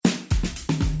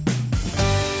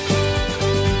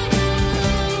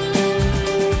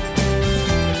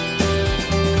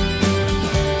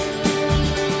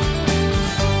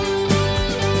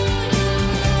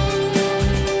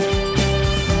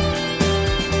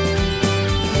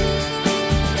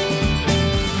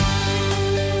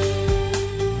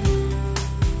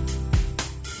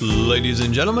Ladies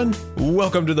and gentlemen,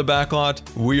 welcome to the Backlot.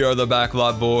 We are the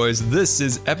Backlot Boys. This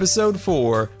is episode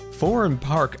 4, Foreign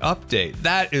Park Update.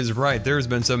 That is right, there's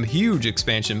been some huge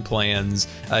expansion plans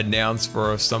announced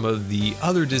for some of the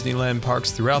other Disneyland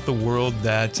parks throughout the world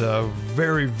that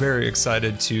very, very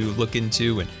excited to look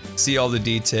into and see all the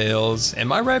details. Am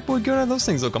I right, boy? Good, those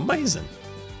things look amazing.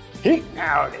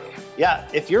 Howdy. Yeah,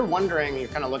 if you're wondering, you're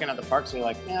kind of looking at the parks and you're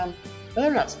like, man,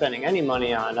 they're not spending any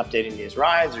money on updating these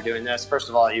rides or doing this. First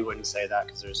of all, you wouldn't say that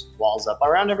because there's walls up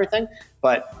around everything.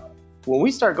 But when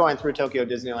we start going through Tokyo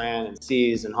Disneyland and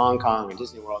Seas and Hong Kong and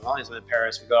Disney World and all these other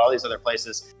Paris, we go to all these other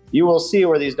places, you will see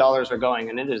where these dollars are going.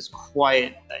 And it is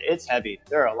it's heavy.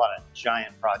 There are a lot of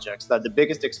giant projects. The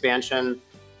biggest expansion,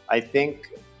 I think,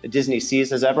 Disney Seas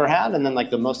has ever had, and then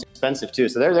like the most expensive too.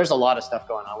 So there's a lot of stuff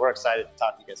going on. We're excited to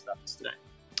talk to you guys about this today.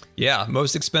 Yeah,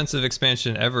 most expensive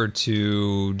expansion ever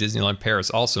to Disneyland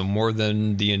Paris. Also, more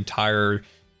than the entire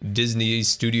Disney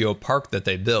studio park that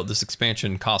they built. This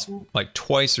expansion cost like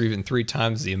twice or even 3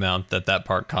 times the amount that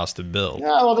park cost to build.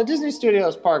 Yeah, well, the Disney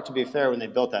Studios park, to be fair, when they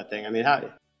built that thing, I mean,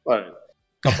 a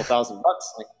couple $1,000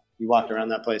 bucks? Like you walked around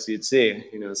that place, you'd see.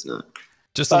 You know, it's not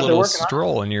just a little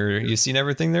stroll, and you've seen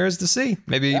everything there is to see.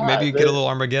 Maybe get a little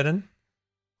Armageddon.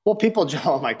 Well, people,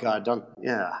 oh my God,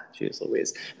 jeez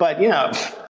Louise. But you know.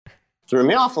 Threw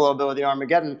me off a little bit with the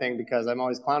Armageddon thing because I'm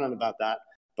always clowning about that.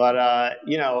 But,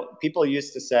 people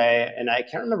used to say, and I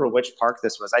can't remember which park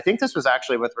this was. I think this was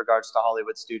actually with regards to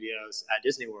Hollywood Studios at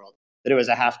Disney World, that it was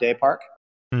a half-day park.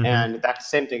 Mm-hmm. And that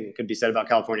same thing could be said about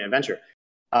California Adventure.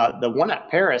 The one at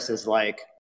Paris is like,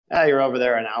 you're over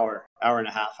there an hour and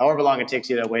a half, however long it takes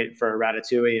you to wait for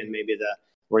Ratatouille and maybe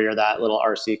where you're that little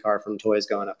RC car from Toy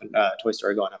Story going up and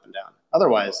down.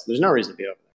 Otherwise, there's no reason to be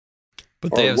over there.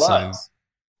 But they have some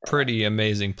pretty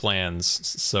amazing plans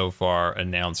so far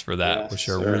announced for that, yes, which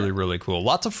are really, really cool.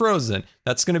 Lots of Frozen.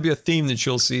 That's going to be a theme that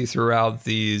you'll see throughout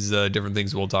these different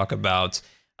things we'll talk about.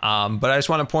 But I just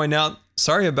want to point out,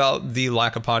 sorry about the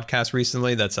lack of podcasts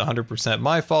recently. That's 100%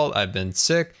 my fault. I've been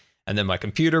sick, and then my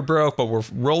computer broke, but we're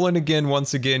rolling again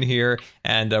once again here,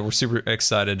 and we're super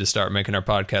excited to start making our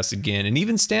podcast again, and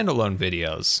even standalone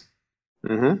videos.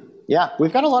 Mm-hmm. Yeah,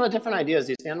 we've got a lot of different ideas.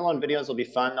 These standalone videos will be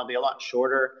fun. They'll be a lot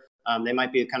shorter. They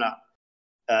might be kind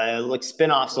of like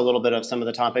spin-offs a little bit of some of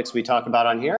the topics we talk about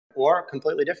on here, or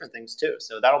completely different things too.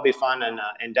 So that'll be fun,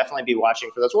 and definitely be watching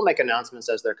for those. We'll make announcements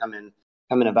as they're coming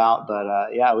about.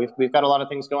 But yeah, we've got a lot of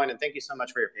things going, and thank you so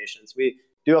much for your patience. We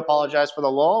do apologize for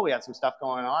the lull. We had some stuff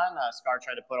going on. Scar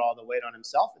tried to put all the weight on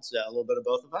himself. It's a little bit of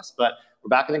both of us, but we're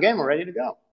back in the game. We're ready to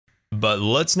go. But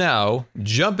let's now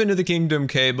jump into the Kingdom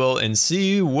Cable and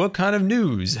see what kind of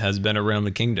news has been around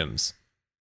the kingdoms.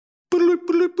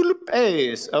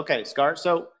 Hey, okay, Scar.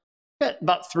 So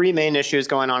about 3 main issues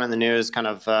going on in the news, kind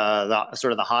of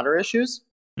the hotter issues,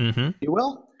 if you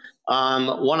will.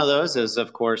 One of those is,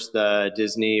 of course, the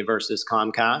Disney versus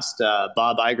Comcast,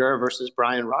 Bob Iger versus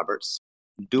Brian Roberts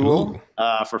duel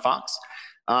for Fox.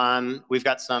 We've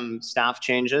got some staff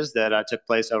changes that took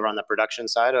place over on the production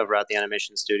side over at the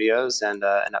animation studios and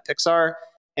at Pixar,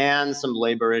 and some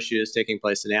labor issues taking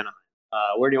place in Anaheim.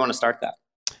 Where do you want to start that?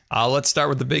 Let's start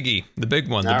with the biggie, the big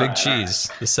one, the big cheese,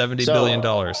 the $70 billion.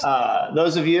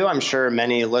 Those of you, I'm sure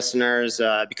many listeners,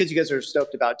 because you guys are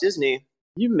stoked about Disney,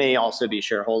 you may also be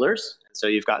shareholders. So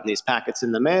you've gotten these packets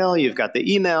in the mail, you've got the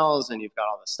emails, and you've got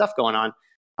all this stuff going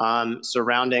on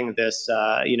surrounding this,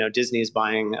 Disney's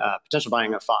potential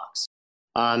buying of Fox.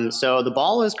 So the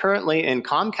ball is currently in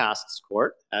Comcast's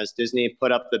court as Disney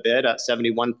put up the bid at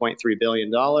 $71.3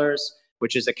 billion,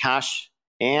 which is a cash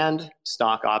and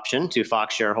stock option to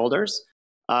Fox shareholders,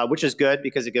 which is good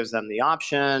because it gives them the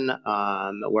option,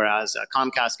 whereas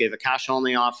Comcast gave a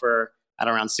cash-only offer at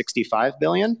around $65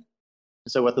 billion.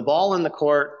 So with the ball in the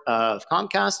court of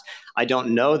Comcast, I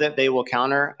don't know that they will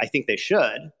counter. I think they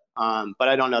should, but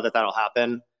I don't know that that'll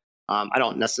happen. I'm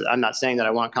not saying that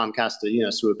I want Comcast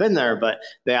to swoop in there, but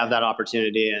they have that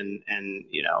opportunity, and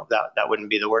that wouldn't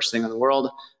be the worst thing in the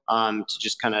world to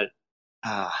just kind of.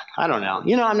 I don't know.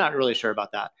 I'm not really sure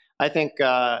about that. I think,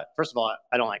 first of all,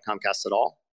 I don't like Comcast at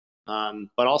all.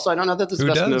 But also, I don't know that this is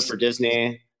the best move for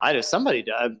Disney. Brian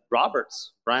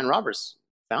Roberts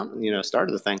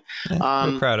started the thing.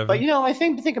 We're proud of him. But, I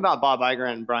think about Bob Iger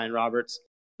and Brian Roberts.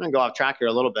 I'm going to go off track here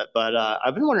a little bit, but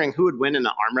I've been wondering who would win in an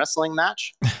arm wrestling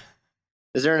match.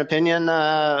 Is there an opinion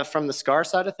from the Scar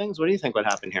side of things? What do you think would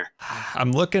happen here?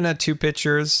 I'm looking at 2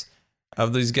 pictures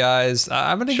of these guys.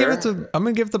 I'm gonna give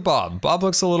it to Bob. Bob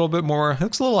looks a little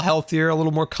healthier, a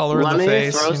little more color in the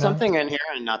face. Let me throw something in here,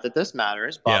 and not that this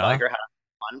matters. Bob Iger has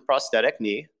one prosthetic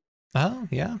knee. Oh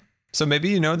yeah. So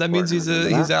maybe that means he's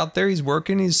out there, he's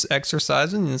working, he's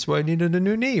exercising, and that's why he needed a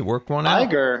new knee. Work one out.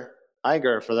 Iger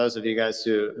Iger, for those of you guys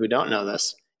who don't know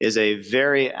this, is a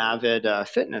very avid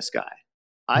fitness guy.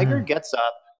 Iger gets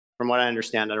up, from what I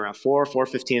understand, at around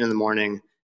 4:15 in the morning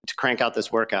to crank out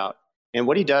this workout. And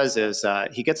what he does is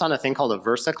he gets on a thing called a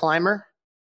Versa Climber.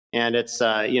 And it's,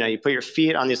 you put your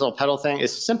feet on these little pedal things.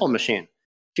 It's a simple machine.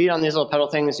 Feet on these little pedal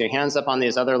things, your hands up on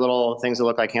these other little things that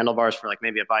look like handlebars for like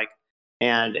maybe a bike.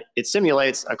 And it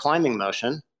simulates a climbing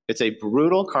motion. It's a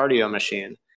brutal cardio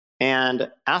machine. And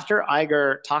after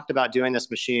Iger talked about doing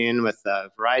this machine with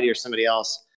Variety or somebody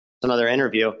else, some other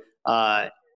interview,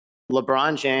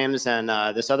 LeBron James and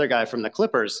this other guy from the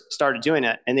Clippers started doing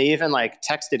it. And they even like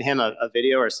texted him a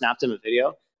video or snapped him a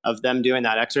video of them doing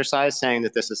that exercise, saying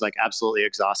that this is like absolutely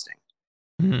exhausting.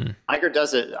 Iger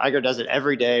does it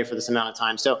every day for this amount of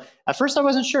time. So at first I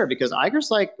wasn't sure, because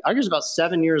Iger's about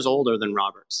 7 years older than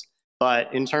Roberts.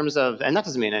 But in terms of, and that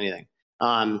doesn't mean anything.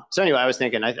 So anyway, I was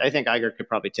thinking, I think Iger could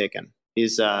probably take him.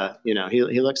 He's,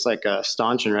 he looks like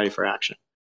staunch and ready for action.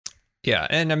 Yeah.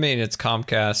 And I mean, it's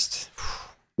Comcast.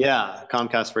 Yeah,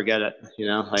 Comcast, forget it.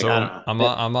 So I'm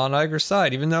on Iger's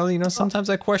side, even though sometimes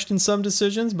I question some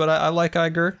decisions, but I like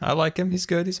Iger. I like him. He's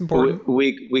good. He's important.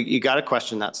 You got to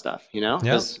question that stuff,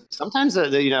 because sometimes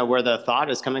where the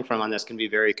thought is coming from on this can be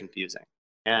very confusing.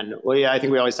 And I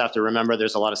think we always have to remember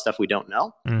there's a lot of stuff we don't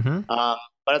know,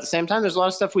 but at the same time there's a lot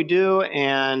of stuff we do,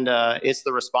 and it's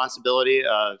the responsibility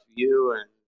of you and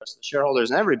the rest of the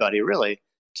shareholders and everybody really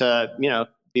to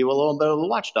be a little bit of a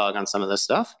watchdog on some of this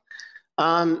stuff.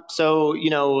 So,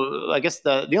 I guess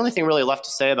the only thing really left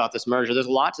to say about this merger, there's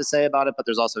a lot to say about it, but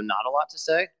there's also not a lot to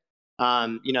say.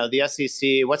 The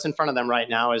SEC, what's in front of them right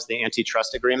now is the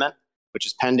antitrust agreement, which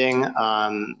is pending.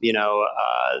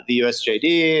 The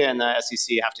USJD and the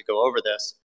SEC have to go over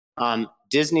this.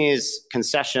 Disney's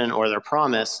concession, or their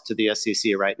promise to the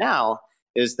SEC right now,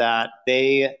 is that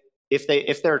if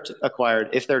they're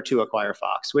to acquire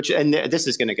Fox, and this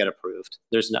is going to get approved.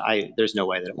 There's no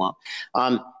way that it won't.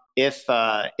 If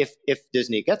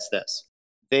Disney gets this,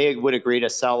 they would agree to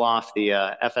sell off the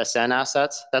FSN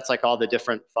assets. That's like all the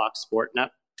different Fox sport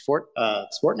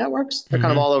networks. They're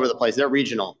kind of all over the place. They're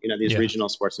regional, these regional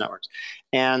sports networks.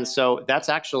 And so that's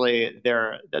actually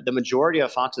the majority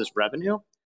of Fox's revenue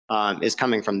is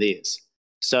coming from these.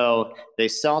 So they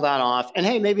sell that off, and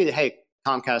hey,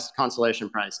 Comcast Consolation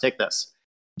Prize, take this.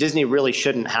 Disney really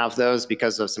shouldn't have those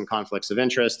because of some conflicts of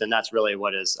interest, and that's really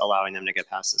what is allowing them to get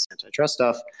past this antitrust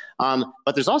stuff.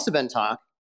 But there's also been talk,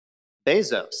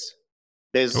 Bezos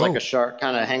like a shark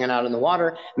kind of hanging out in the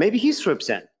water. Maybe he swoops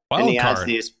in and he adds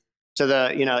these to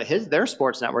their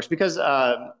sports networks, because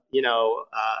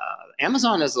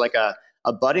Amazon is like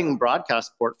a budding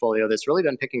broadcast portfolio that's really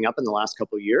been picking up in the last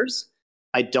couple of years.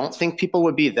 I don't think people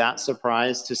would be that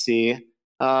surprised to see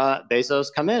Bezos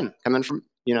come in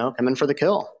for the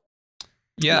kill.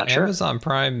 Yeah, Amazon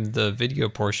Prime, the video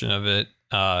portion of it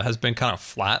has been kind of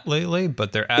flat lately,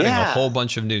 but they're adding a whole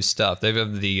bunch of new stuff. They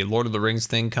have the Lord of the Rings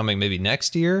thing coming maybe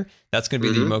next year. That's going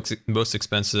to be the most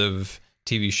expensive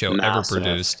TV show ever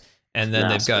produced. And then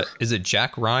they've got, is it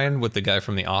Jack Ryan with the guy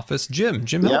from The Office? Jim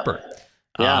Halpert.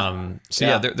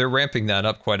 They're ramping that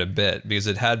up quite a bit, because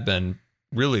it had been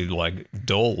really like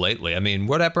dull lately. I mean,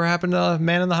 whatever happened to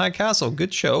Man in the High Castle?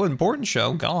 Good show, important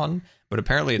show, gone. But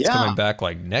apparently it's coming back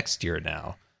like next year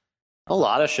now. A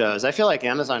lot of shows. I feel like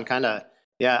Amazon kind of,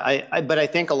 but I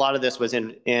think a lot of this was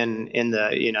in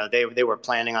the, they were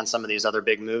planning on some of these other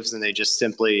big moves, and they just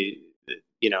simply,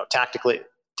 tactfully,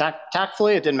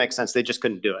 it didn't make sense. They just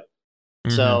couldn't do it.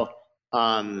 So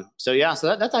I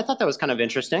thought that was kind of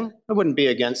interesting. I wouldn't be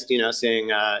against,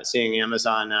 seeing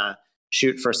Amazon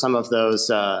shoot for some of those,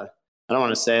 I don't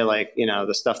want to say like,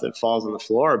 the stuff that falls on the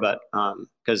floor, but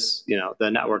because, the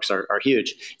networks are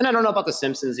huge. And I don't know about The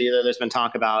Simpsons either. There's been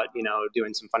talk about,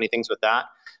 doing some funny things with that.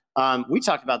 We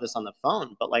talked about this on the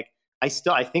phone, but like, I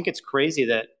think it's crazy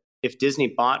that if Disney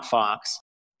bought Fox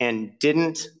and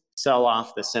didn't sell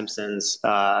off The Simpsons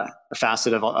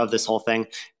facet of this whole thing,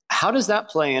 how does that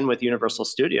play in with Universal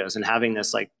Studios and having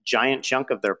this like giant chunk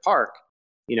of their park,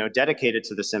 dedicated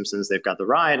to The Simpsons? They've got the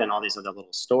ride and all these other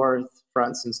little store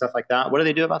fronts and stuff like that. What do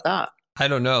they do about that? I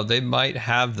don't know. They might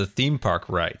have the theme park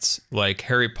rights. Like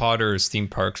Harry Potter's theme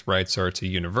parks rights are to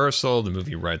Universal. The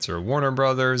movie rights are Warner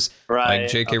Brothers. Right. Like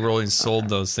J.K. Rowling sold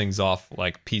those things off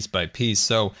like piece by piece.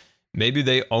 So maybe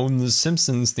they own the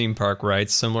Simpsons theme park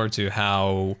rights, similar to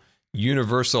how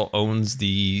Universal owns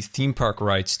the theme park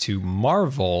rights to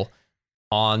Marvel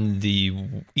on the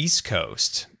East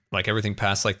Coast. Like everything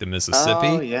past like the Mississippi.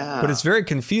 Oh, yeah. But it's very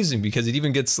confusing because it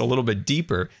even gets a little bit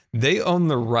deeper. They own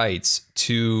the rights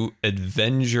to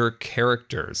Avenger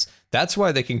characters. That's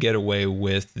why they can get away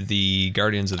with the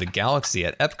Guardians of the Galaxy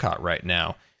at Epcot right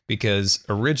now, because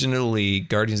originally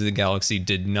Guardians of the Galaxy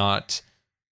did not,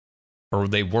 or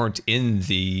they weren't in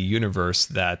the universe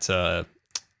that the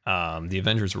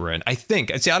Avengers were in. I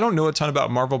think. See, I don't know a ton about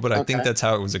Marvel, but I think that's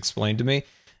how it was explained to me.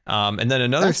 And then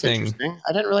another thing,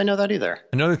 I didn't really know that either.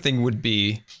 Another thing would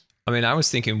be, I mean, I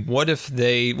was thinking, what if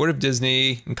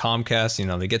Disney and Comcast, you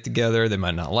know, they get together, they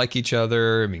might not like each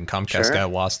other. I mean, Comcast guy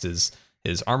lost his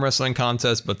arm wrestling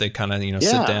contest, but they kind of, you know,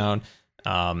 sit down,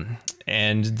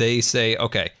 and they say,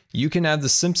 okay, you can have the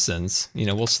Simpsons, you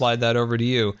know, we'll slide that over to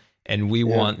you. And we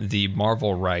want the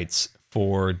Marvel rights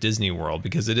for Disney World,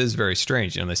 because it is very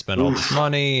strange. You know, they spend all this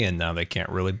money and now they can't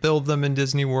really build them in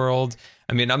Disney World.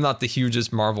 I mean, I'm not the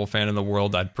hugest Marvel fan in the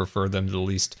world. I'd prefer them to at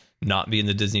least not be in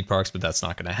the Disney parks, but that's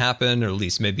not going to happen. Or at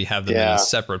least maybe have them in a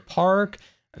separate park.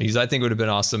 Because I think it would have been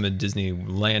awesome in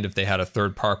Disneyland if they had a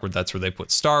third park where that's where they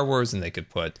put Star Wars, and they could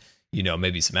put, you know,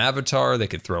 maybe some Avatar. They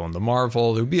could throw in the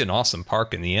Marvel. It would be an awesome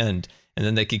park in the end. And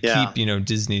then they could keep, you know,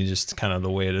 Disney just kind of the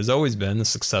way it has always been, the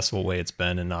successful way it's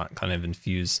been, and not kind of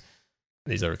infuse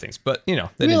these other things. But, you know,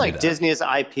 they didn't like do that. Disney's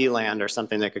IP land or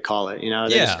something they could call it. You know,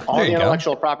 all the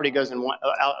intellectual property goes in one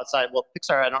outside. Well,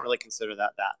 Pixar, I don't really consider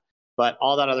that. But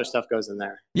all that other stuff goes in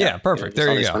there. Yeah, perfect. You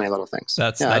know, there you go. Funny little things.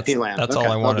 That's IP land. That's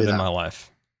all I wanted in my life.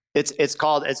 It's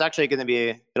actually going to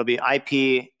be, it'll be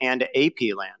IP and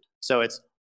AP land. So it's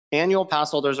annual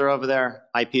pass holders are over there.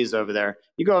 IP is over there.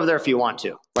 You go over there if you want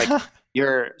to. Like,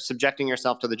 you're subjecting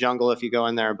yourself to the jungle if you go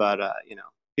in there, but you know,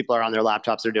 people are on their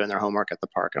laptops, they're doing their homework at the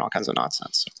park and all kinds of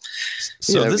nonsense.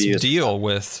 So this deal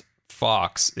with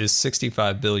Fox is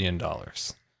 $65 billion.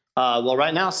 Well,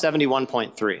 right now,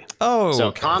 71.3. Oh, so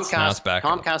okay.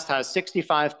 Comcast has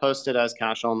 65 posted as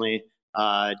cash only.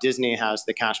 Disney has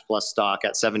the cash plus stock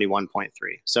at 71.3.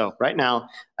 So right now,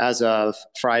 as of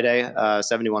Friday,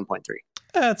 71.3.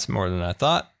 That's more than I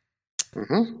thought.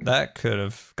 Mm-hmm. That could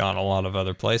have gone a lot of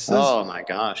other places. Oh my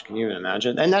gosh, can you even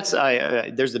imagine? And that's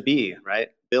there's the B, right?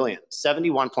 Billion,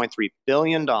 $71.3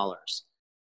 billion.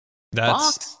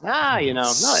 That's Fox? You know,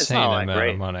 no, it's not like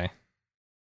great of money.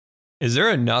 Is there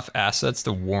enough assets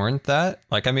to warrant that?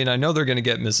 Like, I mean, I know they're going to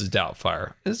get Mrs.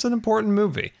 Doubtfire. It's an important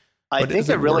movie. I think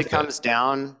it really comes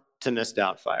down to Miss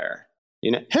Doubtfire.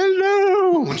 You know,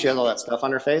 hello, when she has all that stuff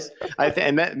on her face.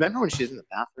 Remember when she's in the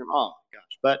bathroom? Oh my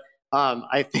gosh! But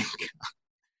I think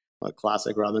a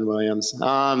classic Robin Williams.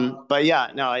 But yeah,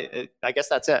 no, I guess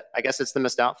that's it. I guess it's the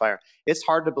Miss Doubtfire. It's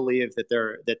hard to believe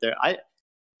that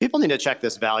people need to check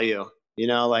this value. You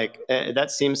know, like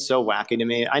that seems so wacky to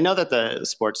me. I know that the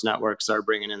sports networks are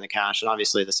bringing in the cash, and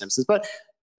obviously the Simpsons, but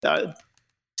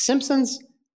Simpsons,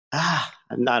 I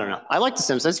don't know. I like the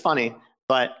Simpsons. It's funny,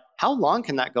 but how long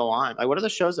can that go on? Like, what are the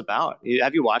shows about?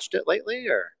 Have you watched it lately,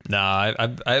 or? No,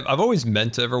 I've always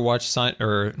meant to ever watch not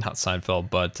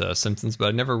Seinfeld, but Simpsons, but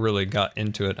I never really got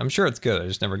into it. I'm sure it's good. I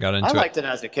just never got into it. I liked it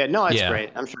as a kid. No, it's great.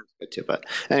 I'm sure it's good too. But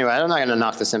anyway, I'm not going to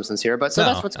knock the Simpsons here. But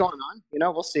that's what's going on. You know,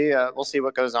 we'll see. We'll see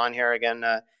what goes on here again.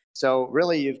 So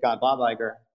really, you've got Bob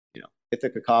Iger, you know,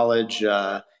 Ithaca College. You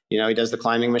know, he does the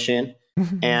climbing machine.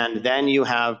 And then you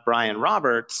have Brian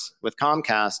Roberts with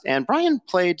Comcast, and Brian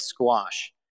played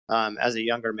squash as a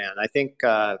younger man. I think,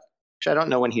 I don't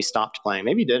know when he stopped playing.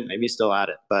 Maybe he didn't. Maybe he's still at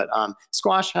it. But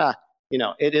squash, you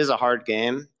know, it is a hard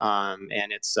game, and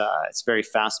it's very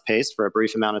fast paced for a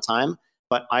brief amount of time.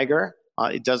 But Iger,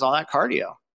 does all that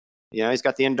cardio. You know, he's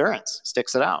got the endurance,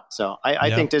 sticks it out. So I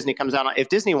think Disney comes out. If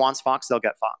Disney wants Fox, they'll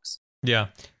get Fox. Yeah.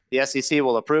 The SEC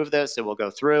will approve this. It will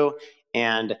go through.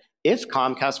 And if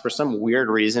Comcast, for some weird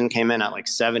reason, came in at like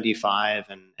 75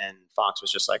 and Fox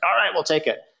was just like, all right, we'll take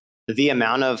it. The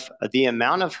amount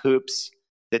of hoops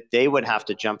that they would have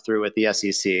to jump through with the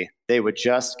SEC, they would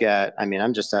just get,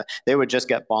 they would just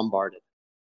get bombarded.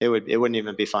 It wouldn't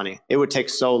even be funny. It would take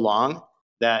so long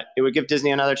that it would give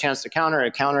Disney another chance to counter.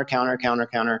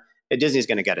 Disney's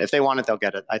going to get it. If they want it, they'll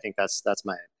get it. I think that's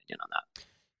my opinion on that.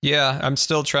 Yeah, I'm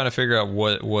still trying to figure out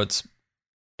what's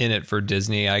in it for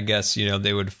Disney. I guess, you know,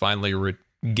 they would finally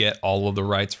get all of the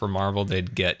rights for Marvel.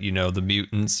 They'd get, you know, the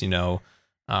mutants, you know,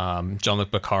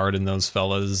 Jean-Luc Picard and those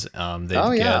fellas. They'd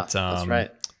get that's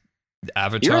right.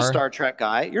 Avatar. You're a Star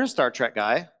Trek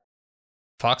guy.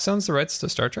 Fox owns the rights to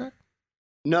Star Trek?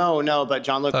 No, but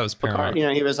Jean-Luc Picard, you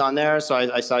know, he was on there, so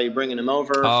I saw you bringing him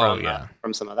over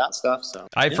from some of that stuff. So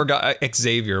I forgot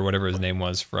Xavier, whatever his name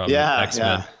was from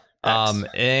X-Men.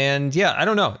 And yeah, I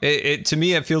don't know. It to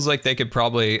me, it feels like they could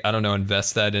probably, I don't know,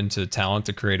 invest that into talent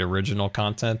to create original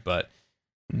content, but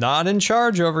not in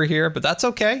charge over here. But that's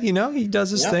okay. You know, he does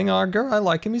his thing. I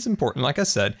like him. He's important, like I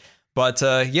said. But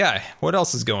yeah, what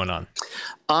else is going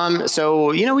on?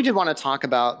 So, you know, we did want to talk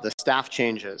about the staff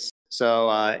changes. So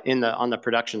on the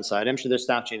production side, I'm sure there's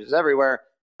staff changes everywhere.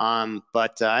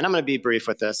 But and I'm going to be brief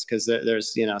with this because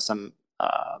there's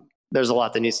there's a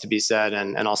lot that needs to be said,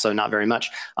 and also not very much.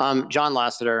 John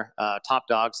Lasseter, top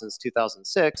dog since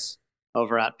 2006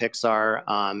 over at Pixar,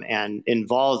 and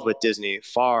involved with Disney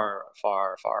far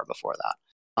before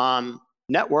that.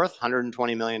 Net worth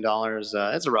 $120 million.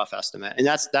 It's a rough estimate, and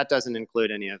that doesn't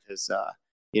include any of his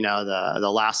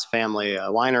the Last Family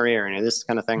winery or any of this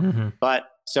kind of thing. Mm-hmm. But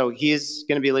so he's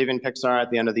going to be leaving Pixar at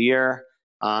the end of the year.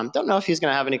 Don't know if he's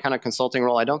going to have any kind of consulting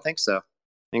role. I don't think so. I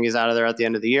think he's out of there at the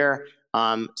end of the year.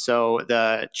 So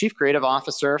the chief creative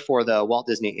officer for the Walt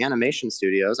Disney Animation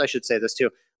Studios, I should say this too,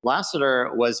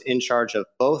 Lasseter was in charge of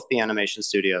both the animation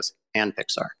studios and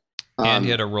Pixar. And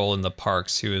he had a role in the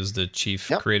parks. He was the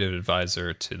chief creative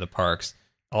advisor to the parks.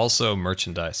 Also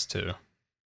merchandise too.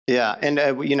 Yeah,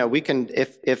 and we can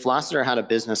if Lasseter had a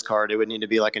business card, it would need to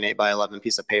be like an 8x11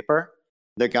 piece of paper.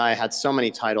 The guy had so many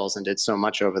titles and did so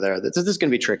much over there that this is going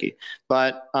to be tricky.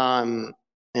 But and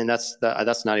that's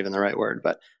not even the right word.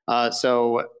 But as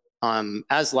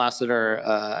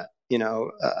Lasseter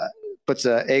puts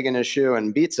an egg in his shoe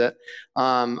and beats it,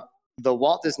 the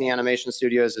Walt Disney Animation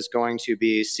Studios is going to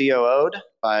be COO'd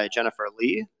by Jennifer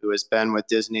Lee, who has been with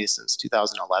Disney since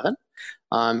 2011.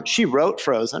 She wrote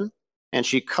Frozen, and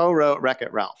she co-wrote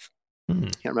Wreck-It Ralph.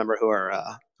 Can't remember who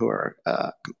her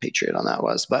compatriot on that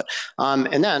was, but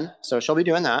and then so she'll be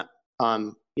doing that.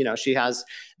 She has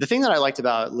the thing that I liked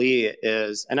about Lee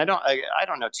is, and I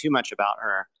don't know too much about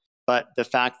her, but the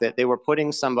fact that they were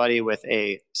putting somebody with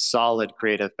a solid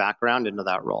creative background into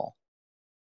that role.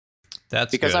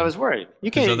 That's because good. I was worried.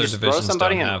 You can't just throw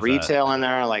somebody in retail in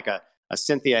there like a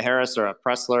Cynthia Harris or a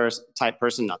Pressler type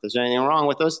person. Not that there's anything wrong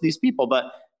with these people, but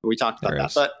we talked about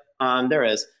that. But there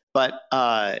is. But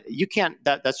you can't.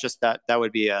 That's just that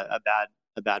would be a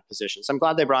bad position. So I'm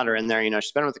glad they brought her in there.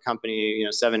 She's been with the company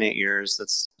 7-8 years.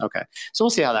 That's okay. So we'll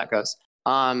see how that goes.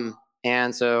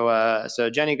 And so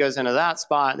Jenny goes into that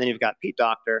spot, and then you've got Pete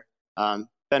Docter.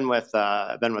 Been with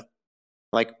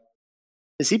like,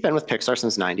 has he been with Pixar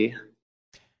since '90?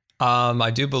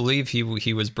 I do believe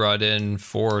he was brought in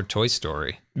for Toy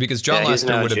Story because John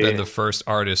Lasseter would have been the first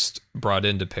artist brought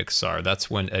into Pixar.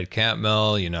 That's when Ed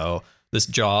Catmull,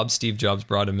 Steve Jobs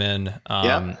brought him in.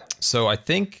 So I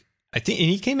think and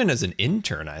he came in as an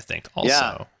intern, I think also.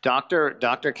 Yeah,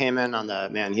 Doctor came in on the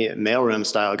mailroom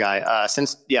style guy.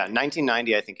 Since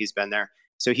 1990, I think he's been there.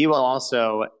 So he will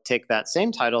also take that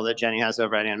same title that Jenny has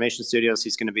over at Animation Studios.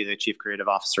 He's going to be the chief creative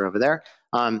officer over there.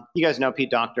 You guys know Pete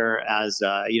Docter as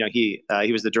he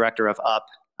was the director of Up,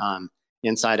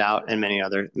 Inside Out, and many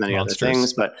other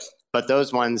things. But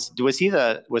those ones, was he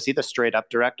the straight up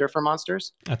director for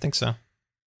Monsters? I think so.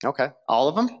 Okay, all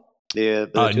of them.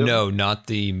 No, not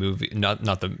the movie, not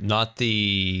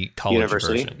the college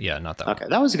University version. Yeah, not that one. Okay,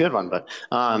 that was a good one. But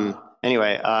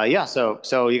anyway,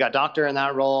 so you got Doctor in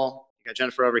that role. You got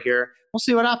Jennifer over here. We'll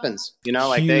see what happens.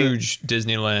 Huge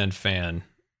Disneyland fan.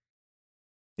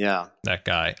 Yeah, that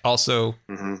guy. Also,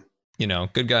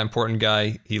 good guy, important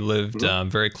guy. He lived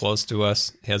very close to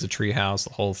us. He has a tree house,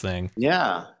 the whole thing.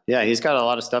 Yeah, he's got a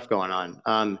lot of stuff going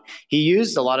on. He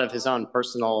used a lot of his own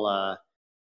personal.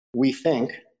 We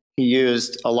think he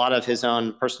used a lot of his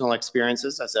own personal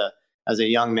experiences as a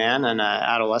young man and an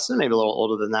adolescent, maybe a little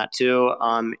older than that too.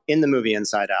 In the movie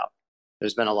Inside Out,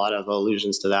 there's been a lot of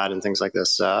allusions to that and things like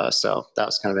this. So that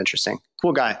was kind of interesting.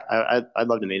 Cool guy. I'd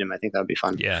love to meet him. I think that would be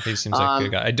fun. Yeah, he seems like a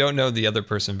good guy. I don't know the other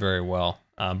person very well,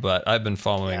 but I've been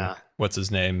following what's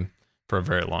his name for a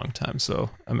very long time. So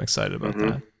I'm excited about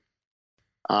that.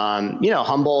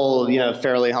 Humble,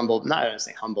 fairly humble, not going to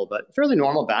say humble, but fairly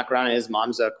normal background. His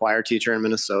mom's a choir teacher in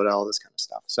Minnesota, all this kind of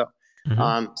stuff. So,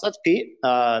 so that's Pete,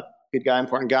 good guy,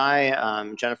 important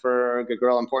guy. Jennifer, good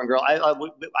girl, important girl. I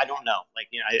don't know.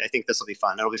 I think this will be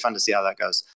fun. It'll be fun to see how that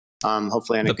goes.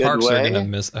 Hopefully in a good way. The parks are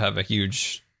going to have a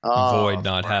huge void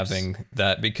not having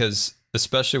that, because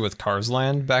especially with Cars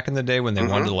Land back in the day when they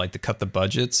wanted to cut the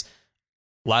budgets,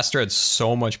 Lasseter had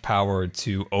so much power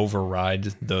to override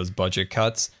those budget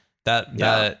cuts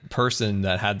that person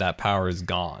that had that power is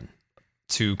gone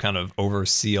to kind of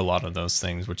oversee a lot of those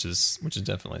things, which is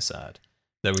definitely sad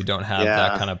that we don't have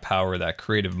that kind of power, that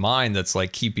creative mind that's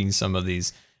keeping some of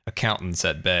these accountants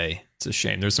at bay. It's a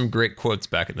shame. There's some great quotes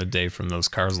back in the day from those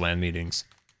Cars Land meetings.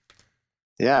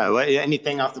 Yeah.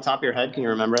 Anything off the top of your head? Can you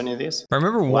remember any of these? I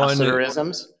remember one.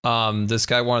 Lasseterisms? This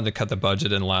guy wanted to cut the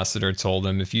budget, and Lasseter told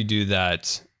him, if you do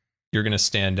that, you're going to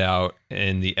stand out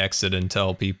in the exit and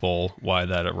tell people why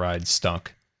that ride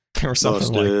stunk. Or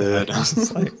something like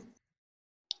that.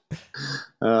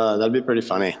 That'd be pretty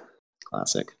funny.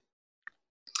 Classic.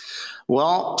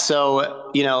 Well,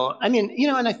 so, I mean,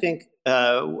 and I think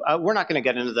we're not going to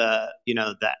get into the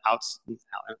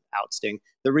ousting.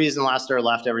 The reason Lassiter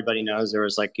left, everybody knows there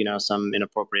was like, some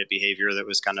inappropriate behavior that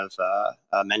was kind of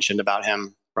mentioned about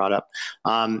him, brought up.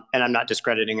 And I'm not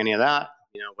discrediting any of that.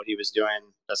 What he was doing,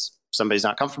 that's somebody's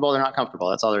not comfortable, they're not comfortable.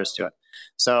 That's all there is to it.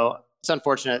 So it's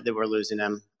unfortunate that we're losing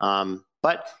him.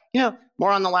 But,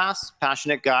 more on the last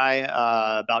passionate guy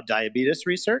about diabetes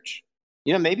research.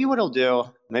 Maybe what he'll do,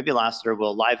 maybe Lassiter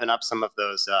will liven up some of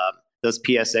those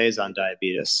PSAs on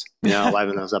diabetes.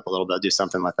 Liven those up a little bit, do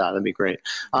something like that. That'd be great.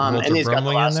 And he's got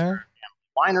the Lassiter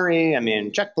winery. I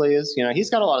mean, check please. He's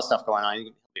got a lot of stuff going on.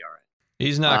 He'll be all right.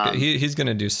 He's not. He's going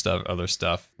to do other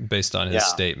stuff based on his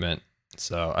statement.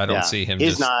 So I don't see him.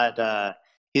 He's not.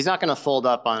 He's not going to fold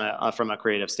up on from a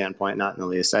creative standpoint. Not in the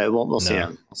least. We'll see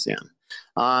him. We'll see him.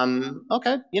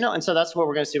 Okay, and so that's what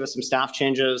we're going to see with some staff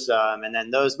changes, and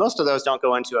then most of those don't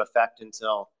go into effect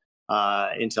until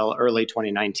early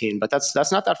 2019. But that's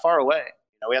not that far away.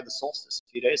 We had the solstice a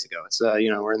few days ago. It's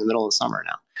we're in the middle of the summer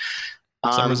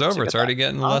now. Summer's over. It's already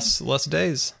getting less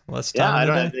days, less time. Yeah, I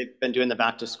don't know. They've been doing the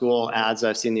back to school ads.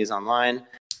 I've seen these online.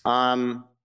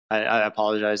 I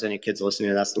apologize, any kids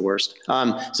listening. That's the worst.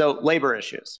 So labor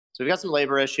issues. So we've got some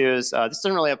labor issues. This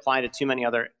doesn't really apply to too many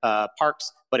other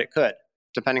parks, but it could,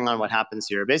 depending on what happens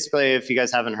here. Basically, if you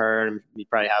guys haven't heard, you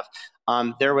probably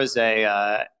have, there was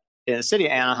in the city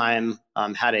of Anaheim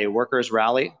had a workers'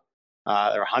 rally.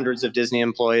 There were hundreds of Disney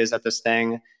employees at this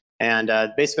thing. And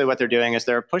basically what they're doing is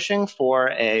they're pushing for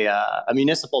a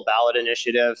municipal ballot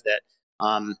initiative that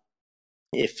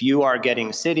if you are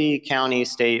getting city, county,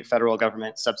 state, federal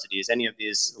government subsidies, any of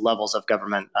these levels of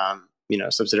government,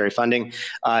 subsidiary funding,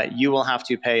 you will have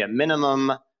to pay a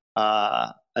minimum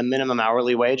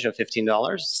hourly wage of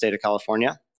 $15, state of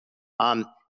California.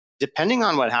 Depending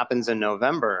on what happens in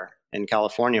November in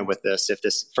California with this, if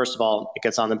this, first of all, it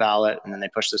gets on the ballot and then they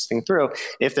push this thing through,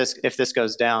 if this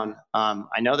goes down,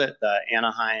 I know that the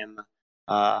Anaheim,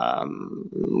 a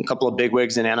couple of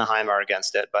bigwigs in Anaheim are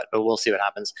against it, but we'll see what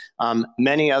happens.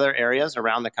 Many other areas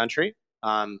around the country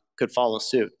could follow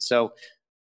suit. So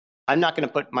I'm not going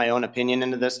to put my own opinion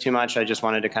into this too much. I just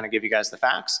wanted to kind of give you guys the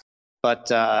facts. But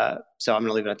so I'm going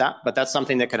to leave it at that. But that's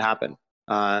something that could happen.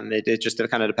 It just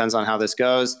kind of depends on how this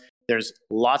goes. There's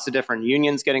lots of different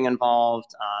unions getting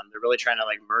involved. They're really trying to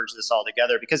merge this all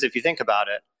together, because if you think about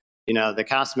it, the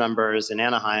cast members in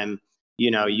Anaheim,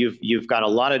 you've got a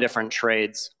lot of different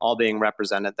trades all being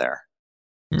represented there.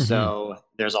 Mm-hmm. So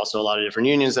there's also a lot of different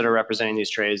unions that are representing these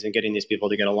trades and getting these people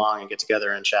to get along and get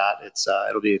together and chat.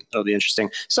 It'll be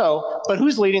interesting. So, but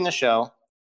who's leading the show?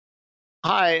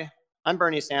 Hi, I'm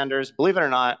Bernie Sanders. Believe it or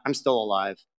not, I'm still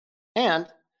alive. And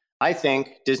I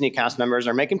think Disney cast members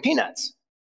are making peanuts.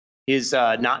 He's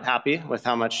not happy with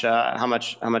how much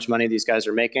money these guys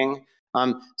are making.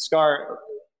 Scar,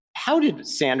 how did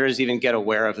Sanders even get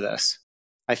aware of this?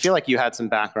 I feel like you had some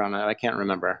background on it. I can't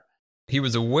remember. He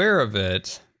was aware of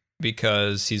it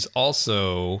because he's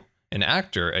also an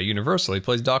actor at Universal. He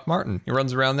plays Doc Martin. He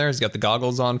runs around there. He's got the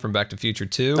goggles on from Back to Future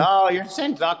 2. Oh, you're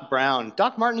saying Doc Brown.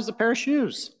 Doc Martin is a pair of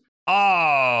shoes.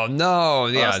 Oh, no.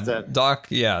 Yeah, Doc.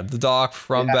 Yeah, the Doc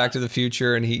from Back to the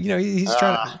Future. And he's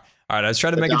trying to... All right, I was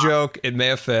trying to make a joke. It may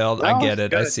have failed. I get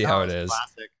it. I see how it is.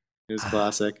 Classic. It was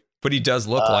classic. But he does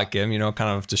look like him,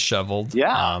 kind of disheveled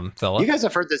fella. You guys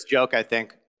have heard this joke, I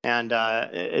think. And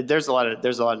there's a lot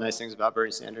of nice things about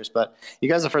Bernie Sanders, but you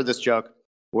guys have heard this joke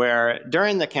where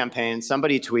during the campaign,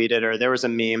 somebody tweeted, or there was a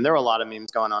meme. There were a lot of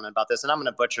memes going on about this, and I'm going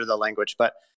to butcher the language,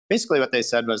 but basically what they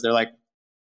said was they're like,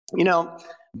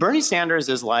 Bernie Sanders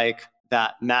is like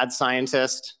that mad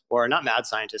scientist, or not mad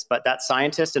scientist, but that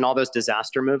scientist in all those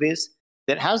disaster movies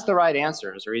that has the right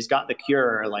answers, or he's got the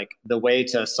cure, or like the way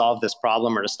to solve this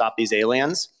problem or to stop these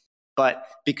aliens. But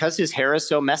because his hair is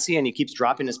so messy and he keeps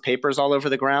dropping his papers all over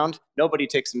the ground, nobody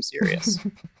takes him serious.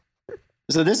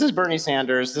 So this is Bernie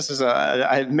Sanders. This is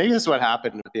maybe this is what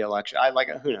happened with the election. Who knows?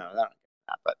 I don't know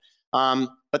that, but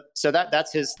so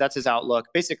that's his outlook.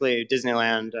 Basically,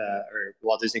 Disneyland or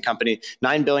Walt Disney Company,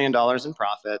 $9 billion in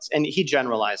profits, and he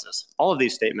generalizes. All of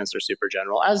these statements are super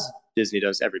general, as Disney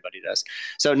does. Everybody does.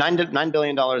 So $9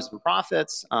 billion in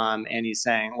profits, and he's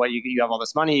saying, well, you have all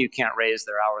this money, you can't raise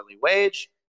their hourly wage.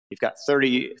 You've got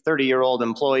 30-year-old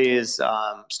employees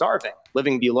starving,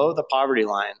 living below the poverty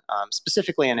line,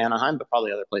 specifically in Anaheim, but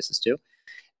probably other places too.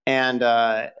 And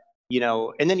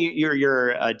and then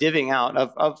you're divvying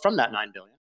out from that $9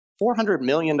 billion, $400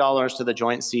 million to the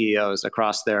joint CEOs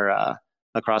across their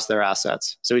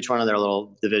assets. So each one of their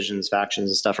little divisions, factions,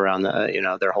 and stuff around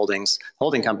their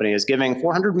holding company is giving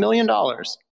 $400 million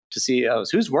to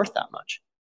CEOs. Who's worth that much?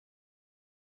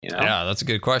 Yeah, that's a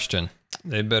good question.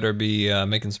 They better be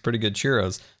making some pretty good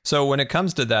churros. So when it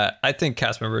comes to that, I think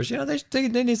cast members, they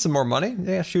need some more money.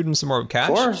 Yeah, shoot them some more cash.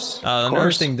 Of course.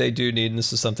 Another thing they do need, and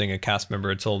this is something a cast member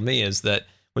had told me, is that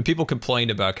when people complain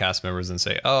about cast members and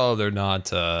say, oh, they're not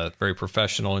very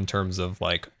professional in terms of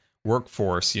like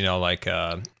workforce, being like,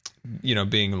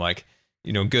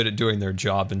 good at doing their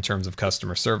job in terms of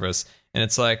customer service. And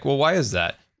it's like, well, why is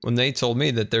that? When they told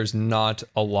me that there's not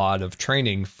a lot of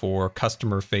training for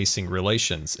customer facing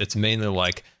relations. It's mainly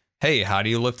like, hey, how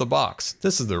do you lift the box?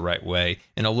 This is the right way.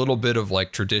 And a little bit of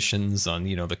like traditions on,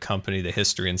 the company, the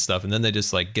history and stuff. And then they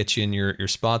just like get you in your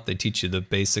spot. They teach you the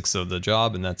basics of the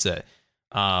job and that's it.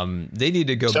 They need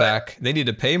to go back. They need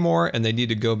to pay more and they need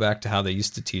to go back to how they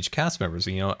used to teach cast members,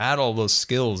 add all those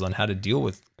skills on how to deal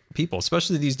with people,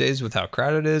 especially these days with how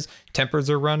crowded it is.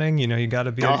 Tempers are running, you got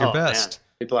to be at your best. Man.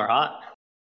 People are hot.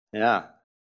 Yeah,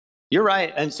 you're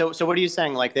right. And so what are you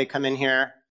saying? Like they come in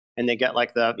here and they get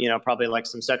like the, probably like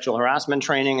some sexual harassment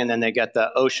training and then they get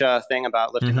the OSHA thing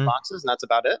about lifting the boxes and that's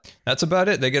about it? That's about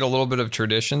it. They get a little bit of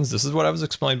traditions. This is what I was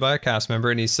explained by a cast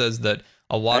member. And he says that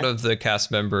a lot of the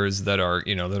cast members that are,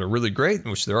 that are really great,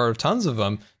 which there are tons of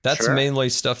them, that's mainly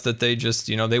stuff that they just,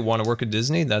 they want to work at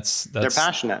Disney. That's they're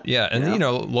passionate. Yeah. And,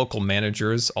 local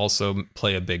managers also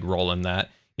play a big role in that.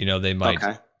 They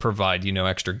might provide,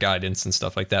 extra guidance and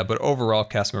stuff like that. But overall,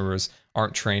 cast members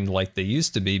aren't trained like they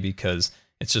used to be because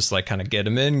it's just like kind of get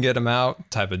them in, get them out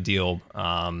type of deal.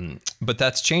 But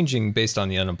that's changing based on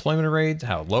the unemployment rate,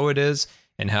 how low it is,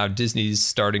 and how Disney's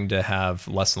starting to have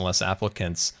less and less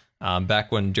applicants.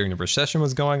 Back when during the recession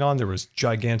was going on, there was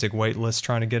gigantic wait lists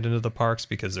trying to get into the parks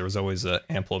because there was always an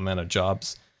ample amount of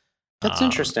jobs. That's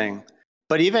interesting.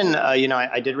 But even,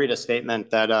 I did read a statement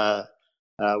that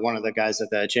one of the guys at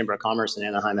the Chamber of Commerce in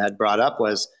Anaheim had brought up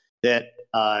was that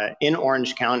in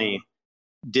Orange County,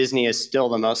 Disney is still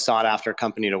the most sought after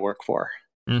company to work for.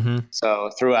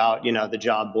 So throughout, the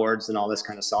job boards and all this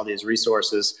kind of all these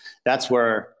resources, that's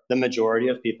where the majority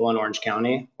of people in Orange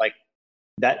County, like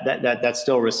that's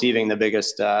still receiving the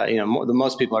biggest, the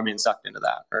most people are being sucked into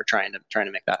that or trying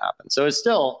to make that happen. So it's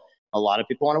still a lot of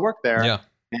people want to work there. Yeah.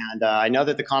 And I know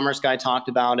that the Commerce guy talked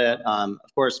about it.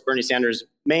 Of course, Bernie Sanders'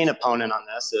 main opponent on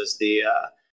this is the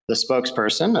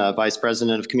spokesperson, Vice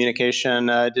President of Communication,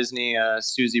 Disney,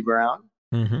 Susie Brown.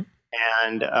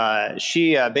 And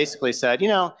she basically said,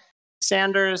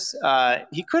 Sanders,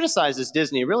 he criticizes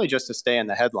Disney really just to stay in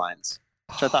the headlines,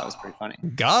 which I thought was pretty funny.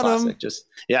 Got him.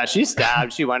 She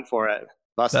stabbed. She went for it.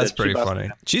 Busted. That's pretty funny.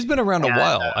 She's been around a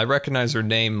while. I recognize her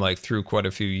name like through quite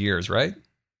a few years, right?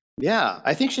 Yeah,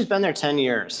 I think she's been there 10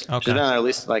 years. Okay. She's been there at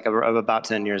least like about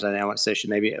 10 years. I think I want to say she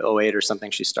maybe 08 or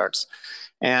something she starts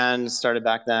and started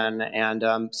back then. And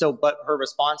but her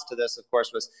response to this, of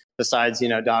course, was besides,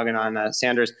 dogging on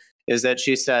Sanders, is that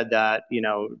she said that,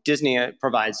 Disney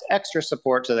provides extra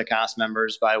support to the cast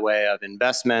members by way of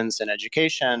investments and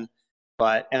education.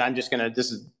 And I'm just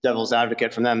this is devil's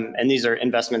advocate from them. And these are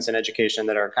investments in education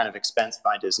that are kind of expensed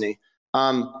by Disney.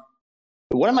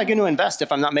 What am I going to invest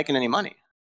if I'm not making any money?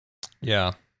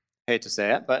 Yeah. Hate to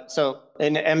say it, but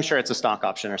and I'm sure it's a stock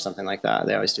option or something like that.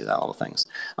 They always do that little things.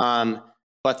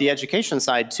 But the education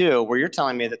side too, where you're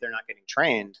telling me that they're not getting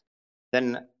trained,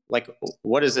 then like,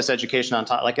 what is this education on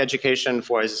top? Like education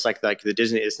for, is this like the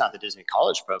Disney, it's not the Disney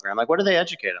college program. Like, what do they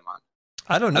educate them on?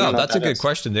 I don't know. That's a good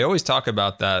question. They always talk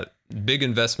about that big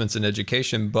investments in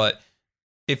education, but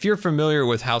if you're familiar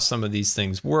with how some of these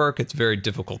things work, it's very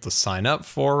difficult to sign up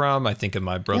for them. I think of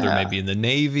my brother maybe in the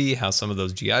Navy, how some of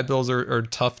those GI Bills are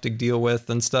tough to deal with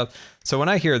and stuff. So when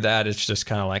I hear that, it's just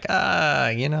kind of like,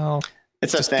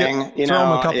 it's a thing. Throw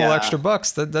them a couple extra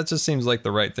bucks. That just seems like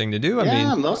the right thing to do. I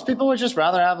mean, most people would just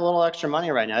rather have a little extra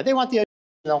money right now. If they want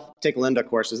they'll take Linda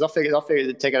courses. They'll take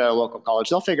it at a local college.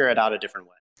 They'll figure it out a different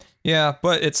way. Yeah,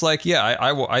 but it's like,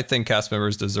 I think cast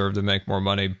members deserve to make more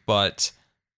money, but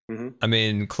I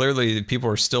mean, clearly people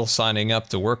are still signing up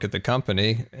to work at the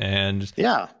company, and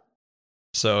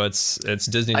so it's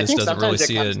Disney just doesn't really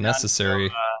see it necessary.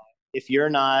 If you're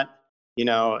not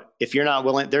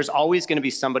willing, there's always going to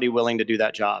be somebody willing to do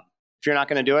that job. If you're not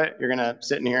going to do it, you're going to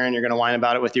sit in here and you're going to whine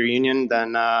about it with your union.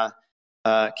 Then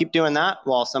keep doing that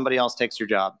while somebody else takes your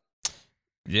job.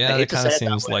 Yeah, it kind of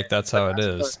seems like that's how it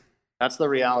is. That's the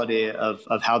reality of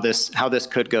how this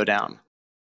could go down.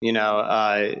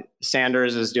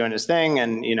 Sanders is doing his thing,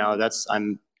 and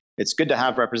it's good to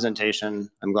have representation.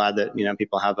 I'm glad that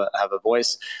people have a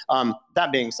voice.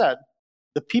 That being said,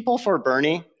 the people for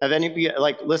Bernie, have any of you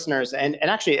listeners, and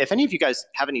actually, if any of you guys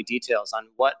have any details on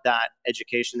what that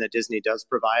education that Disney does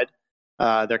provide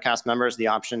their cast members the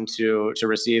option to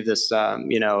receive this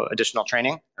additional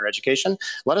training or education,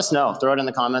 let us know. Throw it in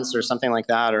the comments or something like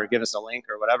that, or give us a link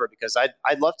or whatever, because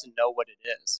I'd love to know what it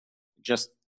is. Just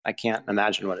I can't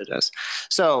imagine what it is.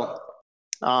 So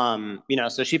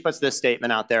so she puts this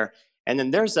statement out there, and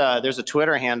then there's a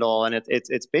Twitter handle, and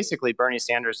it's basically Bernie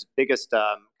Sanders' biggest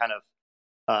kind of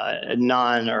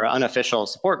non or unofficial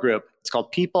support group. It's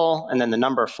called People, and then the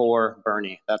number 4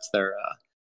 Bernie. That's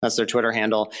their Twitter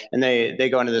handle. And they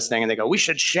go into this thing and they go, "We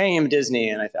should shame Disney."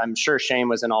 And I'm sure shame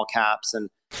was in all caps. And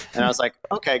I was like,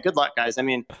 okay, good luck, guys. I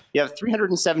mean, you have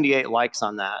 378 likes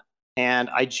on that. And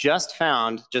I just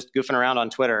found, just goofing around on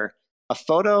Twitter, a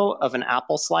photo of an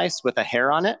apple slice with a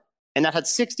hair on it, and that had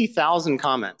 60,000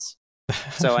 comments.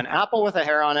 So an apple with a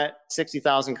hair on it,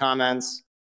 60,000 comments.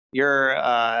 You're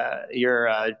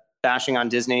bashing on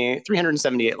Disney,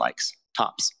 378 likes,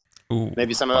 tops. Ooh,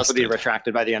 maybe some of those will be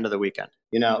retracted by the end of the weekend.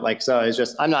 So it's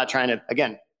just, I'm not trying to,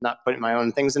 again, not putting my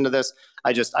own things into this.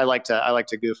 I like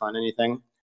to goof on anything.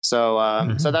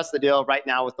 So so that's the deal right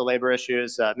now with the labor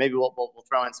issues. Maybe we'll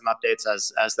throw in some updates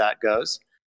as that goes.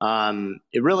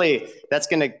 It's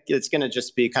gonna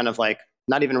just be kind of like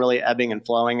not even really ebbing and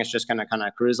flowing. It's just gonna kind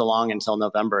of cruise along until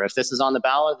November. If this is on the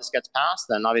ballot, this gets passed,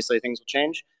 then obviously things will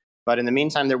change. But in the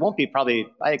meantime, there won't be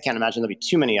I can't imagine there'll be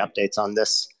too many updates on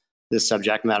this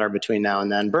subject matter between now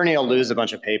and then. Bernie will lose a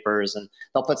bunch of papers, and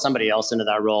they'll put somebody else into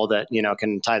that role that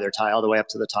can tie their tie all the way up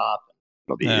to the top.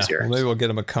 It'll be easier. Well, maybe we'll get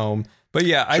them a comb. But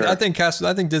yeah, sure. I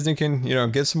think Disney can,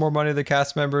 give some more money to the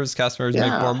cast members. Cast members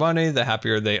make more money. The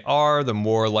happier they are, the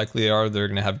more likely they are they're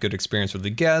going to have good experience with the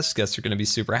guests. Guests are going to be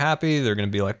super happy. They're going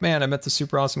to be like, man, I met the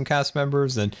super awesome cast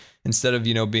members. And instead of,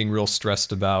 being real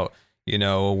stressed about,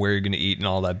 where you're going to eat and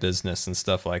all that business and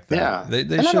stuff like that. Yeah. They and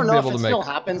should I don't know be if able it to make still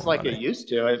happens like it used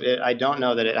to. I don't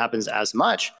know that it happens as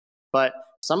much, but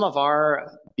some of our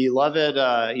beloved,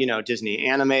 Disney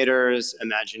animators,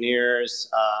 Imagineers,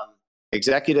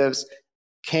 executives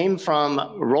came from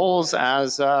roles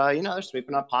as, they're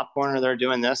sweeping up popcorn, or they're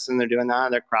doing this and they're doing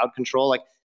that, they're crowd control. Like,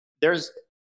 there's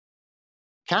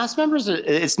cast members.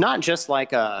 It's not just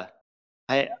like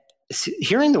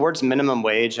hearing the words minimum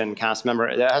wage and cast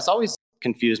member, that has always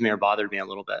confused me or bothered me a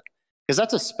little bit, because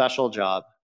that's a special job.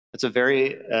 It's a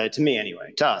very, to me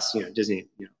anyway, to us, Disney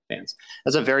fans,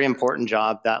 that's a very important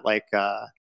job that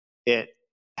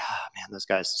those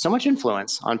guys, so much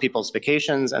influence on people's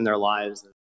vacations and their lives.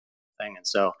 And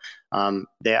so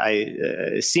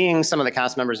seeing some of the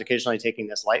cast members occasionally taking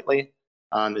this lightly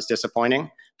is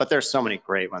disappointing, but there's so many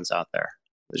great ones out there.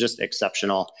 They're just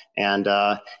exceptional. And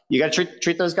you got to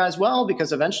treat those guys well,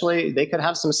 because eventually they could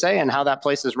have some say in how that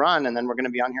place is run. And then we're going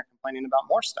to be on here complaining about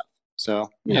more stuff. So,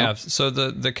 so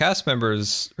the cast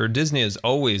members, or Disney, has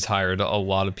always hired a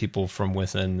lot of people from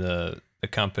within the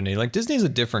company. Like, Disney's a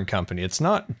different company. It's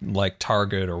not like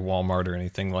Target or Walmart or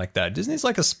anything like that. Disney's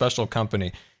like a special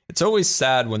company. It's always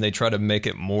sad when they try to make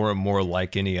it more and more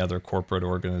like any other corporate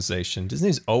organization.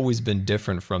 Disney's always been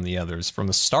different from the others from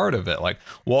the start of it. Like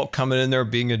Walt coming in there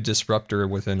being a disruptor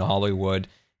within Hollywood,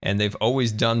 and they've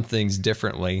always done things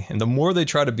differently. And the more they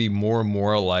try to be more and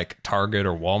more like Target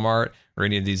or Walmart or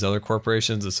any of these other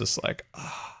corporations, it's just like,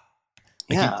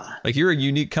 you're a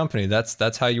unique company.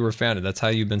 That's how you were founded. That's how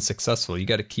you've been successful. You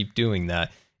got to keep doing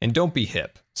that. And don't be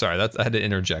hip. Sorry, I had to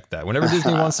interject that. Whenever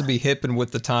Disney wants to be hip and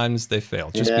with the times, they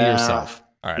fail. Just be yourself.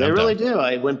 All right, they really do.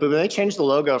 When they changed the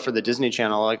logo for the Disney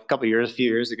Channel like a few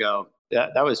years ago,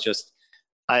 that was just,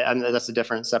 that's a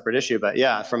different, separate issue. But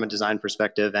yeah, from a design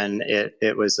perspective, and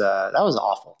it was that was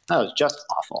awful. That was just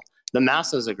awful. The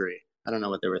masses agree. I don't know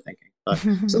what they were thinking. But,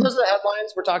 so those are the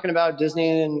headlines. We're talking about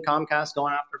Disney and Comcast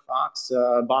going after Fox.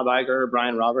 Bob Iger,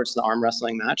 Brian Roberts, the arm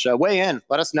wrestling match. Weigh in.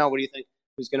 Let us know. What do you think?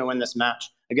 Who's going to win this match?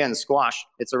 Again, squash.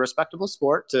 It's a respectable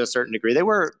sport to a certain degree.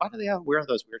 Why do they wear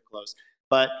those weird clothes?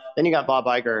 But then you got Bob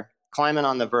Iger climbing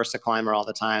on the Versa climber all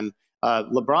the time.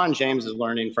 LeBron James is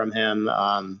learning from him.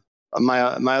 My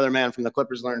other man from the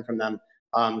Clippers learned from them.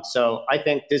 So I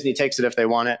think Disney takes it if they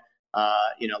want it.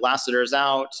 Lasseter's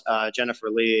out. Jennifer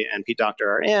Lee and Pete Docter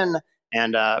are in.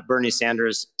 And Bernie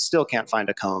Sanders still can't find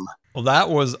a comb. Well, that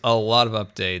was a lot of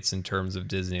updates in terms of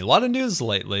Disney. A lot of news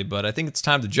lately, but I think it's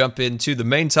time to jump into the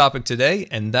main topic today,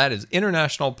 and that is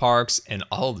international parks and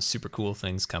all the super cool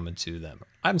things coming to them.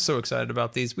 I'm so excited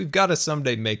about these. We've got to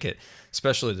someday make it,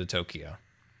 especially to Tokyo.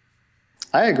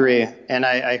 I agree. And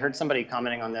I heard somebody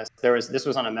commenting on this. This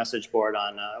was on a message board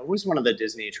on, it was one of the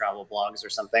Disney travel blogs or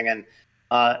something. And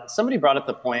somebody brought up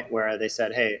the point where they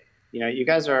said, hey, you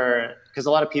guys are, because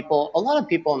a lot of people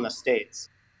in the States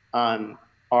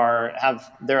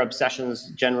have their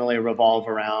obsessions generally revolve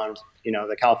around,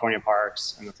 the California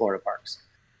parks and the Florida parks.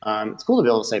 It's cool to be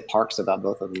able to say parks about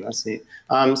both of them. That's neat.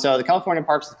 So the California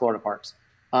parks, the Florida parks,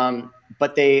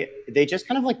 but they just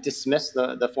kind of like dismiss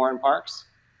the foreign parks.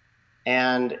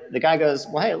 And the guy goes,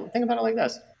 well, hey, think about it like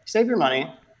this: save your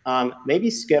money, maybe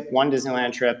skip one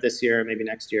Disneyland trip this year, maybe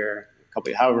next year, a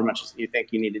couple, however much you think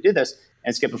you need to do this,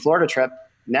 and skip a Florida trip.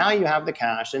 Now you have the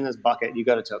cash in this bucket. You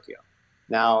go to Tokyo.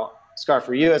 Now, Scar,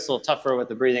 for you, it's a little tougher with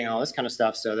the breathing and all this kind of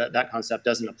stuff. So that concept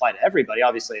doesn't apply to everybody.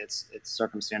 Obviously, it's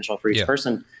circumstantial for each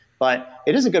person. But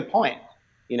it is a good point.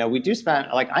 You know, we do spend,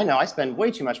 like, I know I spend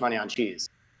way too much money on cheese.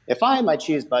 If I had my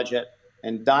cheese budget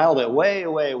and dialed it way,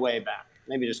 way, way back,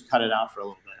 maybe just cut it out for a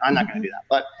little bit. I'm not going to do that.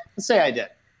 But let's say I did.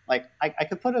 Like, I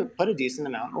could put a decent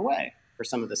amount away for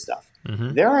some of this stuff.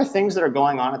 There are things that are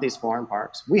going on at these foreign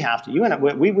parks. We have to. You and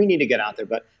we need to get out there.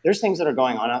 But there's things that are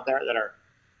going on out there that are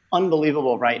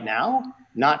unbelievable right now,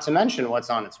 not to mention what's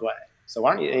on its way. So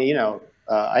why don't you,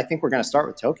 I think we're going to start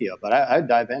with Tokyo, but I'd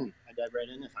dive in. I'd dive right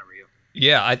in if I were you.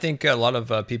 Yeah, I think a lot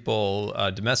of people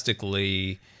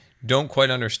domestically don't quite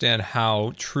understand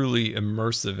how truly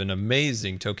immersive and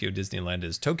amazing Tokyo Disneyland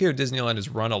is. Tokyo Disneyland is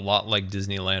run a lot like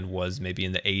Disneyland was maybe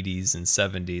in the 80s and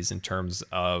 70s in terms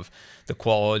of the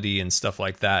quality and stuff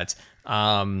like that.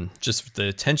 Just the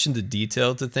attention to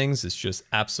detail to things is just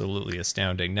absolutely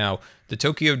astounding. Now, the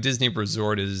Tokyo Disney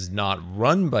Resort is not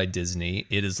run by Disney.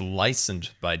 It is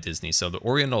licensed by Disney. So the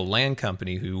Oriental Land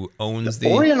Company, who owns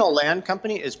the Oriental Land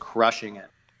Company, is crushing it.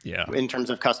 Yeah. In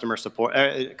terms of customer support,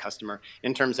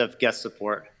 in terms of guest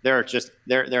support, they're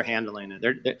handling it.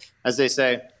 They're, as they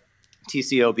say,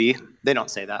 TCOB. They don't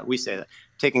say that. We say that.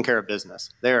 Taking care of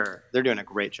business. They're doing a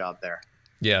great job there.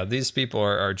 Yeah, these people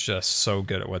are just so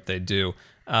good at what they do.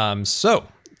 So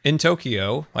in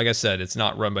Tokyo, like I said, it's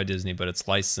not run by Disney, but it's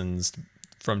licensed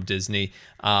from Disney.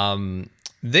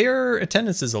 Their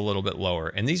attendance is a little bit lower,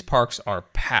 and these parks are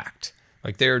packed.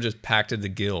 Like, they're just packed to the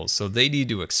gills. So they need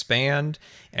to expand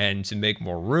and to make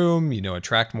more room,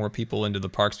 attract more people into the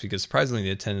parks, because surprisingly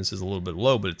the attendance is a little bit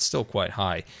low, but it's still quite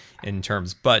high in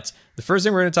terms. But the first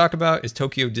thing we're going to talk about is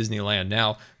Tokyo Disneyland.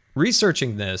 Now,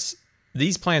 researching this,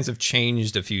 these plans have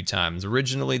changed a few times.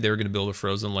 Originally, they were going to build a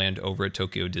frozen land over at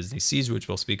Tokyo Disney Seas, which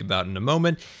we'll speak about in a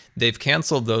moment. They've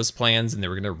canceled those plans, and they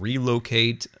were going to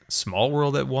relocate Small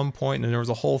World at one point, and there was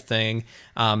a whole thing.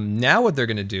 Now what they're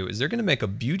going to do is they're going to make a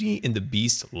Beauty and the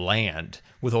Beast land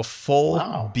with a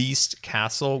full Beast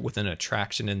castle with an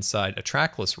attraction inside, a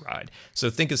trackless ride. So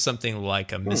think of something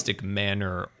like a Mystic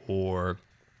Manor or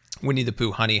Winnie the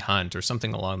Pooh Honey Hunt or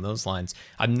something along those lines.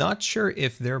 I'm not sure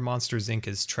if their Monsters Inc.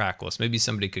 is trackless. Maybe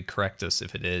somebody could correct us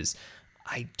if it is.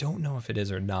 I don't know if it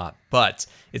is or not, but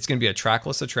it's going to be a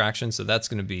trackless attraction, so that's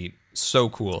going to be so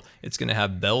cool. It's going to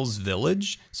have Belle's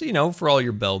Village, so for all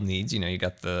your Belle needs, you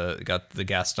got the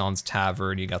Gaston's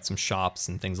Tavern, you got some shops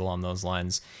and things along those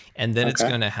lines, and then it's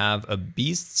going to have a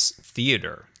Beasts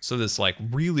Theater, so this like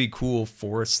really cool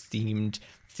forest themed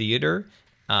theater.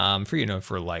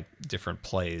 For like different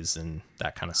plays and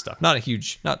that kind of stuff.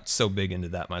 Not so big into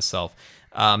that myself.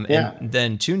 And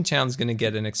then Toontown's going to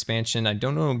get an expansion. I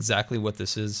don't know exactly what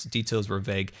this is. Details were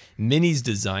vague. Minnie's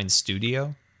Design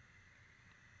Studio.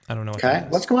 I don't know what that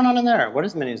is. What's going on in there? What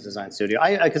is Minnie's Design Studio?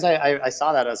 Because I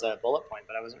saw that as a bullet point,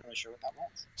 but I wasn't really sure what that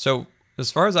was. So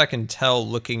as far as I can tell,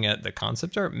 looking at the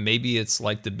concept art, maybe it's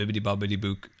like the Bibbidi Bobbidi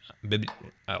Book.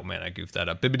 Oh man, I goofed that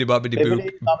up. Bibbidi Bobbidi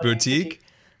Book Boutique.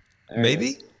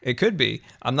 Maybe it could be.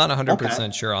 I'm not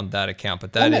 100% sure on that account,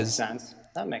 but that makes sense.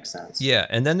 That makes sense. Yeah,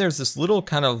 and then there's this little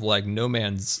kind of like no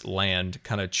man's land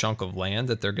kind of chunk of land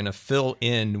that they're going to fill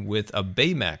in with a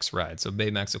Baymax ride. So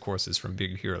Baymax, of course, is from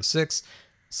Big Hero 6,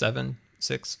 7,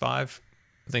 6, 5.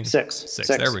 I think 6.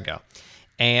 There we go.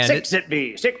 And six it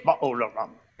be. Six.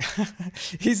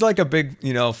 He's like a big,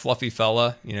 fluffy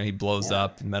fella. He blows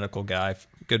up, medical guy,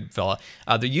 good fella.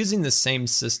 They're using the same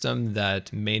system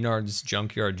that Maynard's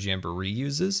Junkyard Jamboree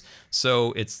uses.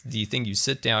 So it's the thing you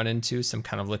sit down into, some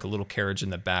kind of like a little carriage in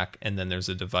the back, and then there's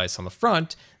a device on the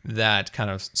front that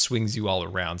kind of swings you all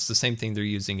around. It's the same thing they're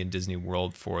using in Disney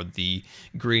World for the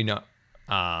green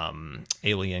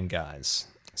alien guys.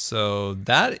 So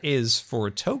that is for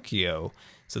Tokyo.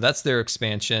 So that's their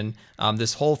expansion.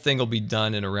 This whole thing will be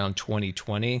done in around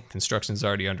 2020. Construction's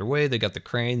already underway. They got the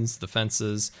cranes, the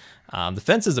fences. The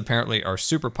fences apparently are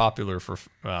super popular for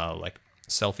like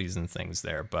selfies and things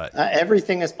there. But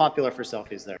everything is popular for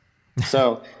selfies there.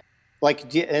 So,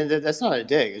 and that's not a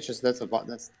dig. It's just that's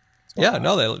yeah.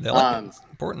 No, they like it. It's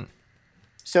important.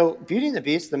 So Beauty and the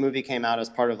Beast, the movie came out as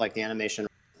part of like the animation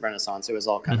renaissance. It was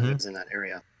all kind of in that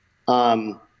area.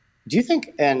 Do you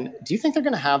think they're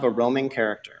going to have a roaming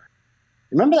character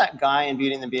Remember that guy in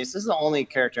Beauty and the Beast? This is the only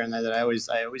character in there that I always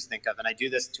think of, and I do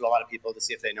this to a lot of people to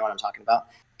see if they know what I'm talking about.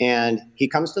 And he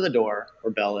comes to the door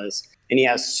where Belle is, and he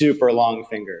has super long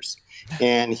fingers,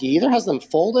 and he either has them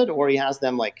folded or he has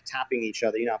them like tapping each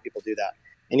other. You know how people do that.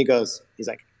 And he's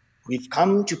like, "We've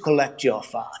come to collect your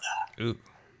father." Ooh.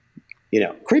 You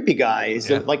know, creepy guy. He's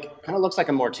like kind of looks like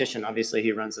a mortician. Obviously,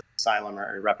 he runs an asylum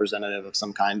or a representative of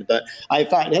some kind. But I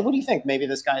thought, hey, what do you think? Maybe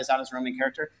this guy is out as roaming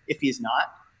character. If he's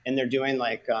not. And they're doing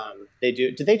like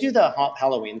did they do the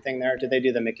Halloween thing there? Did they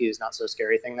do the Mickey's Not So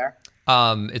Scary thing there?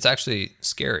 It's actually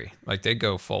scary. Like they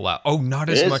go full out. Oh, not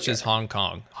as much as Hong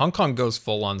Kong. Hong Kong goes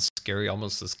full on scary,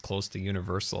 almost as close to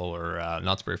Universal or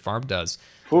Knott's Berry Farm does.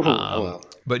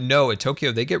 But no, at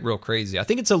Tokyo they get real crazy. I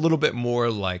think it's a little bit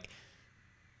more like,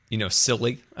 you know,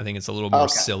 silly. I think it's a little more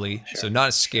silly. Sure. So not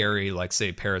as scary like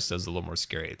say Paris does a little more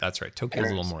scary. That's right. Tokyo's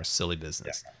a little more silly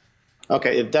business. Yeah.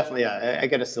 Okay, definitely. Yeah, I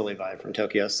get a silly vibe from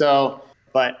Tokyo. So,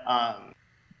 but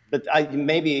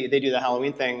maybe they do the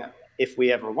Halloween thing. If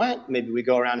we ever went, maybe we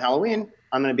go around Halloween.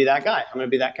 I'm going to be that guy. I'm going to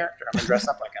be that character. I'm going to dress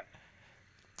up like him.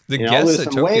 The guests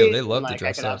at Tokyo, they love to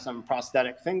dress up. I could have some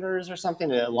prosthetic fingers or something,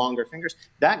 longer fingers.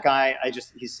 That guy,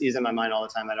 he's in my mind all the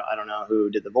time. I don't know who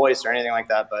did the voice or anything like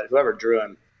that, but whoever drew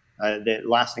him, the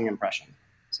lasting impression.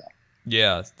 So.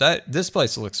 Yeah, this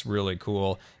place looks really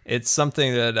cool. It's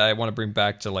something that I want to bring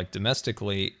back to like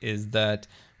domestically is that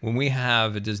when we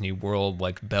have a Disney World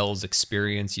like Belle's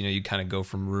Experience, you know, you kind of go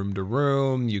from room to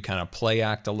room, you kind of play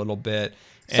act a little bit.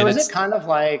 So is it kind of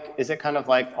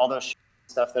like all those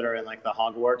stuff that are in like the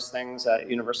Hogwarts things at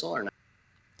Universal or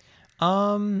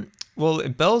not? Well,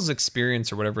 Belle's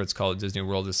Experience or whatever it's called at Disney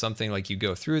World is something like you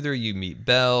go through there, you meet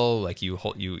Belle, like you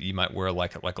might wear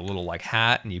like a little like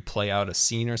hat and you play out a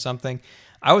scene or something.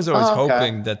 I was always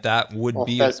hoping that would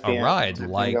be a ride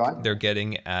like they're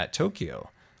getting at Tokyo.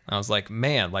 And I was like,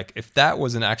 man, like if that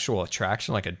was an actual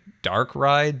attraction, like a dark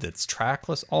ride that's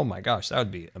trackless, oh my gosh, that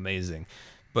would be amazing.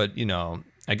 But, you know,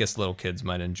 I guess little kids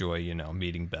might enjoy, you know,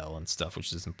 meeting Belle and stuff,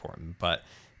 which is important. But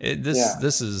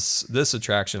this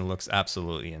attraction looks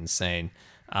absolutely insane.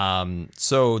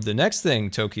 So the next thing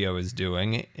Tokyo is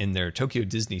doing in their Tokyo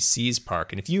Disney Seas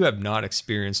Park, and if you have not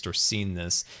experienced or seen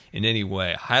this in any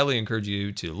way, I highly encourage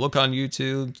you to look on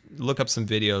YouTube, look up some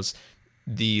videos.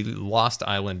 The Lost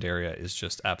Island area is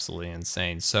just absolutely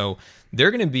insane. So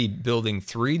they're going to be building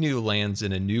 3 new lands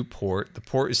in a new port. The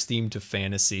port is themed to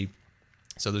fantasy.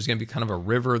 So there's going to be kind of a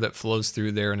river that flows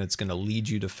through there, and it's going to lead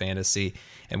you to fantasy.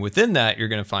 And within that, you're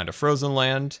going to find a Frozen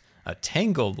Land, a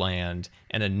Tangled Land,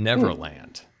 and a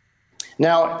Neverland.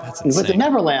 Now, with the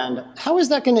Neverland, how is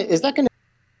that going to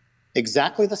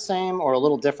exactly the same or a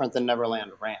little different than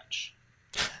Neverland Ranch?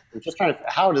 I'm just trying to.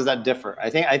 How does that differ? I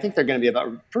think they're going to be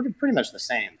about pretty much the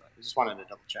same. But I just wanted to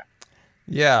double check.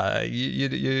 Yeah,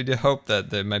 you'd hope that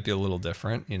they might be a little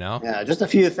different, you know? Yeah, just a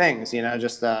few things, you know,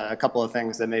 just a couple of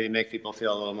things that maybe make people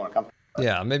feel a little more comfortable.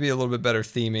 Yeah, maybe a little bit better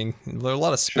theming. There were a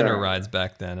lot of spinner rides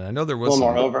back then, and I know there was a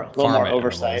little more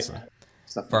oversight.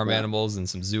 Farm animals and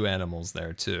some zoo animals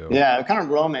there too. Yeah, kind of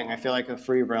roaming. I feel like a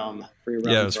free roam for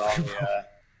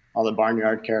all the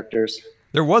barnyard characters.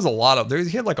 There was a lot of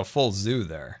he had like a full zoo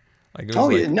there. Like it was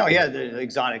the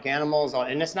exotic animals,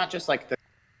 and it's not just like the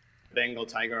Bengal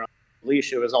tiger on the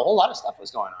leash. It was a whole lot of stuff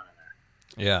was going on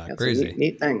in there. Yeah, crazy,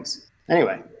 neat things.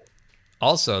 Anyway.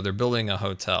 Also, they're building a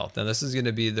hotel. Now, this is going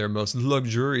to be their most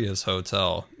luxurious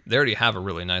hotel. They already have a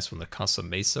really nice one, the Casa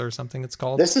Mesa or something it's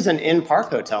called. This is an in-park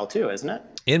hotel too, isn't it?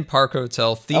 In-park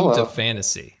hotel, themed to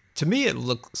fantasy. To me, it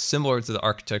looks similar to the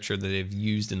architecture that they've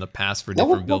used in the past for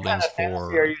different buildings. What kind of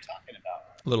fantasy are you talking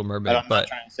about? Little Mermaid. I'm not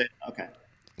trying to say, okay.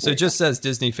 So it just says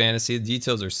Disney Fantasy. The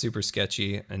details are super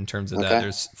sketchy in terms of that.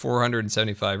 There's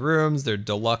 475 rooms. They're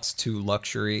deluxe to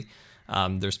luxury.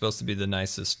 They're supposed to be the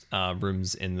nicest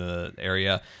rooms in the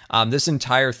area. This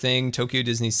entire thing, Tokyo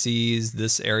Disney Seas,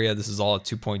 this area, this is all a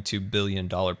 $2.2 billion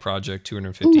project,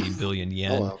 250 billion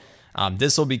yen.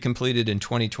 This will be completed in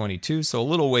 2022, so a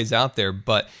little ways out there.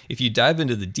 But if you dive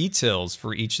into the details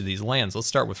for each of these lands, let's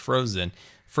start with Frozen.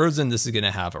 Frozen, this is going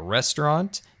to have a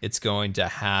restaurant. It's going to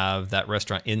have that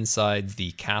restaurant inside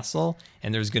the castle,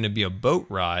 and there's going to be a boat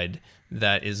ride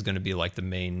that is going to be like the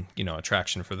main,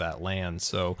 attraction for that land.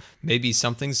 So maybe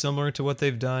something similar to what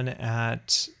they've done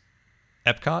at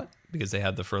Epcot, because they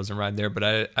had the Frozen ride there.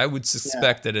 But I would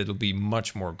suspect that it'll be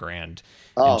much more grand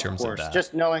in terms of that.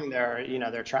 Just knowing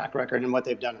their track record and what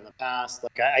they've done in the past,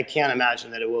 like I can't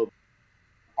imagine that it will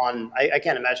I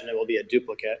can't imagine it will be a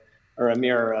duplicate or a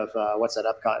mirror of what's at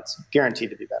Epcot. It's guaranteed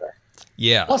to be better.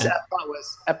 Yeah. Plus,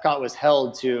 Epcot was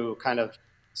held to kind of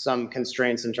some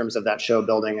constraints in terms of that show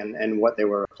building and what they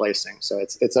were replacing. So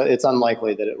it's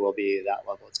unlikely that it will be that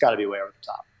level. It's got to be way over the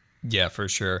top. Yeah, for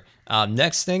sure.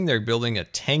 Next thing, they're building a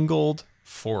Tangled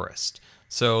forest.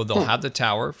 So they'll have the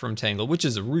tower from Tangled, which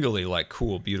is a really like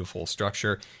cool, beautiful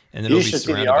structure, and then You it'll be should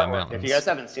see the surrounded by artwork. If you guys mountains.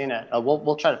 haven't seen it,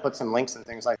 we'll try to put some links and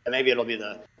things like that. Maybe it'll be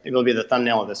the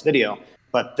thumbnail of this video.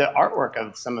 But the artwork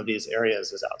of some of these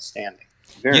areas is outstanding.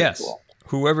 Very Yes, cool.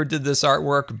 whoever did this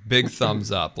artwork, big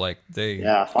thumbs up. Like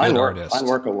Yeah, fine good work. artist. Fine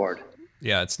work award.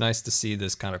 Yeah, it's nice to see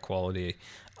this kind of quality.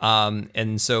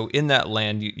 And so in that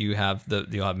land, you'll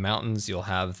have mountains, you'll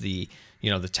have the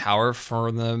tower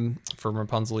for them for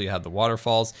Rapunzel, you have the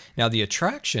waterfalls. Now the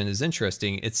attraction is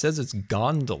interesting. It says it's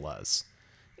gondolas,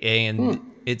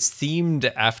 and it's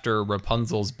themed after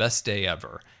Rapunzel's best day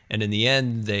ever. And in the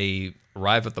end, they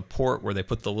arrive at the port where they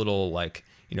put the little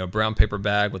brown paper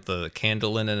bag with the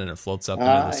candle in it, and it floats up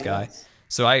into the sky. Yes.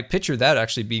 So I picture that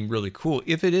actually being really cool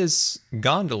if it is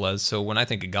gondolas. So when I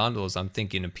think of gondolas, I'm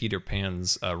thinking of Peter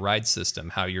Pan's ride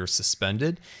system, how you're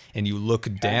suspended and you look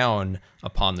down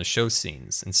upon the show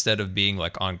scenes instead of being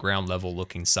like on ground level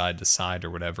looking side to side or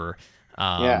whatever.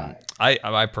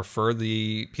 I prefer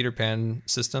the Peter Pan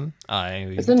system.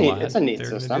 It's a neat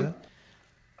system.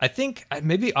 I think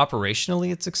maybe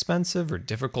operationally it's expensive or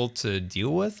difficult to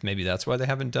deal with. Maybe that's why they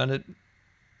haven't done it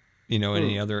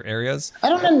any other areas. I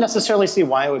don't necessarily see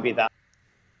why it would be that.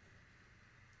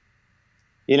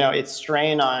 It's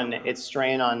strain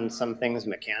on some things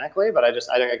mechanically, but I guess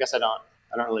I don't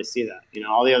really see that.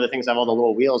 All the other things have all the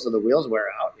little wheels, so the wheels wear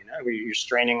out. Where you're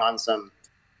straining on some,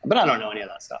 but I don't know any of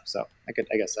that stuff. So I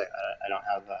guess I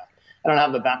don't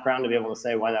have the background to be able to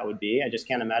say why that would be. I just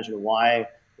can't imagine why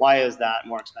is that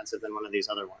more expensive than one of these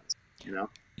other ones.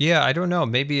 Yeah, I don't know.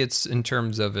 Maybe it's in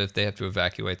terms of if they have to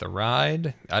evacuate the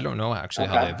ride. I don't know actually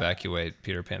how they evacuate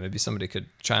Peter Pan. Maybe somebody could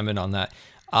chime in on that.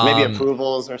 Maybe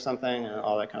approvals or something,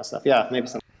 all that kind of stuff. Yeah, maybe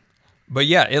something. But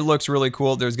yeah, it looks really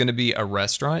cool. There's going to be a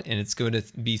restaurant, and it's going to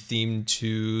be themed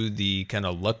to the kind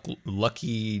of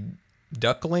Lucky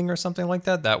Duckling or something like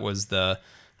that. That was the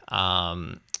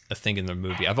a thing in the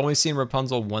movie. I've only seen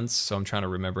Rapunzel once, so I'm trying to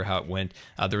remember how it went.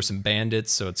 There were some bandits,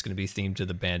 so it's going to be themed to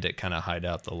the bandit kind of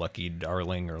hideout, the Lucky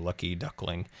Darling or Lucky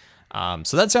Duckling.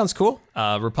 So that sounds cool.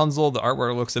 Rapunzel, the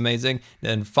artwork looks amazing.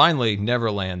 And finally,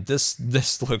 Neverland.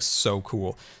 This looks so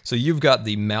cool. So you've got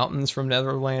the mountains from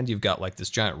Neverland. You've got like this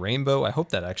giant rainbow. I hope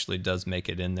that actually does make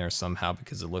it in there somehow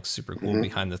because it looks super cool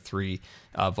behind the three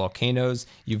volcanoes.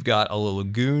 You've got a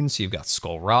lagoon, so you've got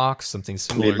Skull Rock, something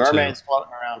similar to mermaids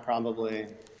floating around probably.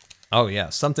 Oh yeah,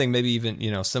 something maybe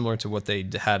even similar to what they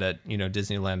had at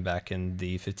Disneyland back in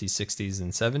the 50s, 60s,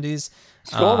 and 70s.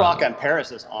 Skull Rock on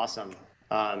Paris is awesome.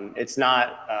 It's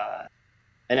not,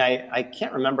 and I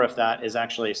can't remember if that is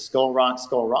actually Skull Rock,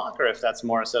 or if that's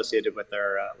more associated with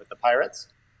their with the Pirates,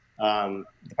 the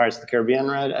Pirates of the Caribbean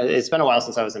ride. It's been a while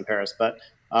since I was in Paris, but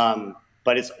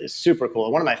it's super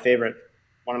cool. One of my favorite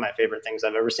things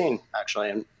I've ever seen,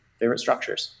 actually, and favorite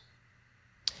structures.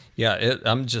 Yeah,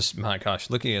 I'm just, my gosh,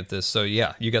 looking at this. So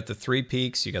yeah, you got the three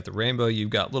peaks, you got the rainbow, you've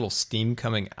got little steam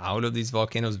coming out of these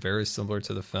volcanoes, very similar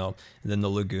to the film, and then the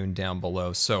lagoon down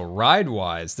below. So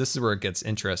ride-wise, this is where it gets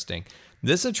interesting.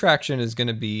 This attraction is going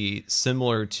to be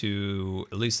similar to,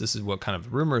 at least this is what kind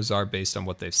of rumors are based on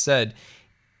what they've said,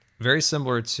 very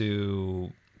similar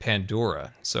to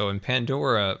Pandora. So in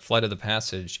Pandora, Flight of the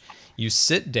Passage, you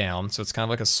sit down, so it's kind of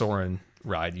like a Soarin'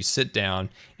 ride. You sit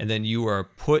down and then you are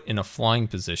put in a flying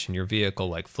position. Your vehicle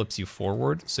like flips you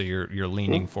forward, so you're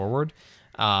leaning forward,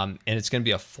 and it's going to be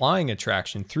a flying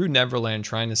attraction through Neverland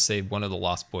trying to save one of the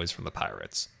lost boys from the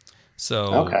pirates.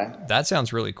 So that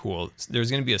sounds really cool.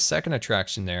 There's going to be a second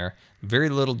attraction there, very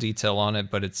little detail on it,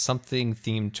 but it's something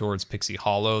themed towards Pixie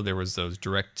Hollow. There was those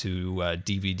direct to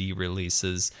DVD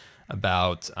releases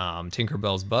about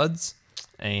Tinkerbell's buds,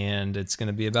 and it's going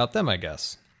to be about them, I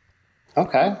guess.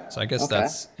 Okay. So I guess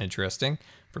that's interesting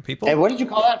for people. Hey, what did you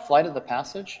call that? Flight of the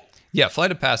Passage? Yeah,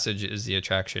 Flight of Passage is the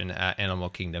attraction at Animal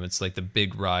Kingdom. It's like the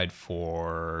big ride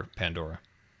for Pandora.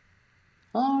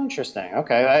 Oh, interesting.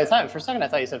 Okay. For a second I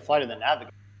thought you said Flight of the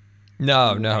Navigator. No.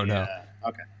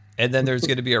 Okay. And then there's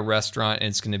going to be a restaurant, and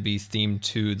it's going to be themed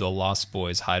to the Lost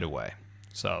Boys Hideaway.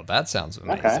 So that sounds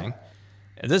amazing. Okay.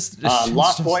 This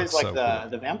Lost Boys, like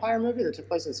the vampire movie that took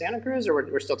place in Santa Cruz, or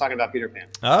we're still talking about Peter Pan?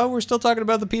 Oh, we're still talking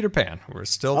about the Peter Pan. We're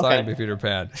still talking about Peter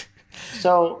Pan.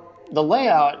 So the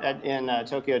layout in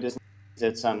Tokyo Disney,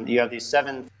 it's you have these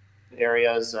 7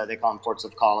 areas. They call them ports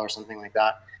of call or something like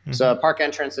that. Mm-hmm. So park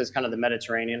entrance is kind of the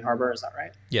Mediterranean harbor. Is that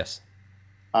right? Yes.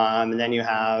 And then you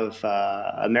have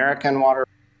American water,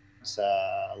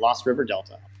 Lost River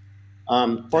Delta.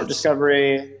 Port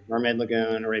Discovery, Mermaid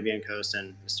Lagoon, Arabian Coast,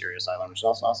 and Mysterious Island, which is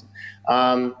also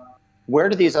awesome. Where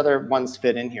do these other ones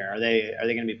fit in here? Are they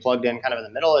going to be plugged in kind of in the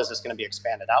middle? Is this going to be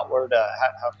expanded outward?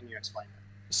 How can you explain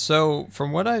it? So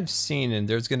from what I've seen, and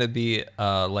there's going to be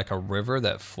like a river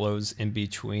that flows in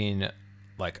between,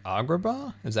 like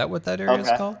Agrabah. Is that what that area is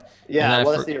called? Yeah,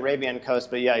 well, it's the Arabian coast,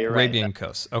 but yeah, you're Arabian right.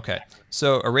 coast. Okay.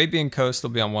 So Arabian coast will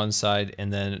be on one side,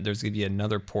 and then there's going to be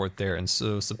another port there. And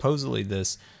so supposedly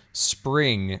this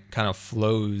spring kind of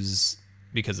flows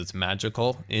because it's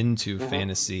magical into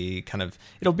fantasy kind of,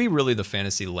 it'll be really the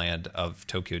fantasy land of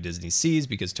Tokyo Disney Seas,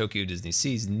 because Tokyo Disney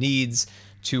Seas needs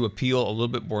to appeal a little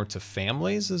bit more to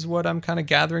families, is what I'm kind of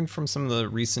gathering from some of the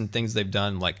recent things they've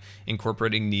done, like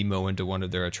incorporating Nemo into one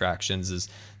of their attractions. Is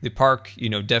the park,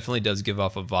 definitely does give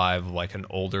off a vibe of like an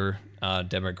older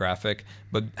demographic,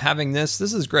 but having this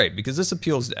is great because this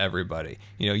appeals to everybody.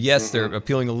 Yes, they're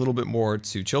appealing a little bit more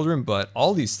to children, but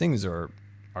all these things are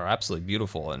absolutely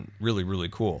beautiful and really, really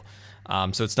cool.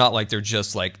 So it's not like they're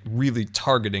just like really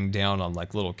targeting down on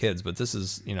like little kids, but this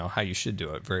is, how you should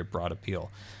do it. Very broad appeal.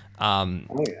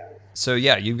 So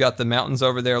yeah, you've got the mountains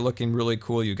over there looking really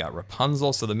cool. You got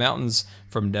Rapunzel. So the mountains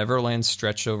from Neverland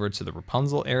stretch over to the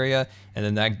Rapunzel area, and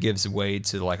then that gives way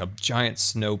to like a giant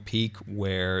snow peak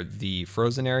where the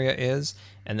Frozen area is.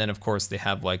 And then of course they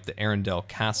have like the Arendelle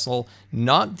Castle,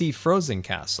 not the Frozen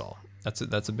Castle.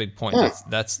 That's a big point.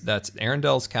 That's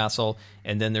Arendelle's castle,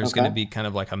 and then there's going to be kind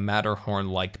of like a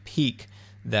Matterhorn-like peak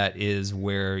that is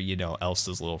where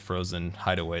Elsa's little frozen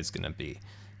hideaway is going to be,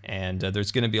 and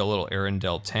there's going to be a little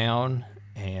Arendelle town.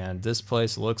 And this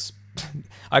place looks,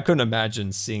 I couldn't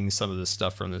imagine seeing some of this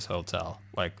stuff from this hotel.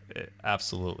 Like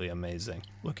absolutely amazing.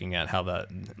 Looking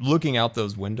out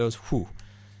those windows. Whew.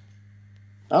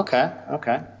 Okay.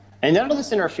 And none of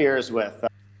this interferes with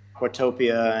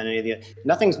Aquatopia and any of the,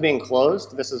 nothing's being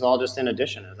closed. This is all just in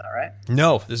addition. Is that right?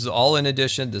 No, this is all in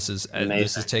addition. This is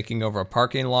taking over a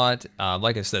parking lot.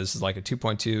 Like I said, this is like a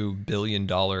 $2.2 billion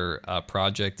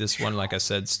project. This one, like I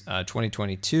said,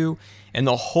 2022, and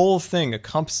the whole thing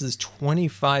encompasses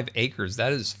 25 acres.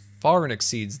 That is far and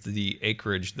exceeds the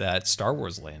acreage that Star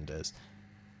Wars Land is.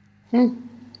 How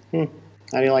do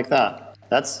you like that?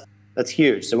 That's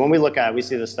huge. So when we look at it, we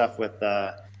see the stuff with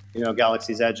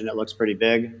Galaxy's Edge, and it looks pretty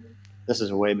big. This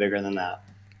is way bigger than that.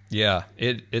 Yeah,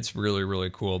 it's really, really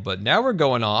cool. But now we're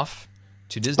going off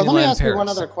to Disneyland Paris. Let me ask you one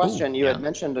other question. You had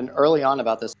mentioned early on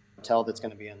about this hotel that's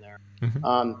going to be in there.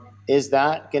 Is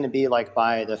that going to be like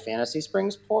by the Fantasy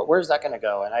Springs port? Where's that going to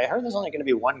go? And I heard there's only going to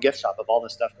be one gift shop of all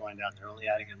this stuff going down. They're only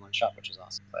adding in one shop, which is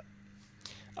awesome.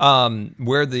 But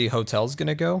where the hotel's going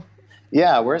to go?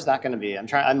 Yeah, where's that going to be?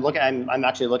 I'm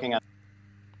actually looking at.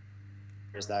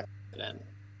 Where's that in?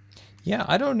 Yeah,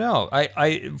 I don't know.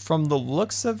 I from the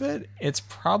looks of it, it's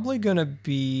probably going to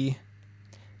be,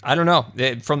 I don't know.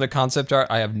 From the concept art,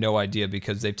 I have no idea,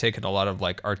 because they've taken a lot of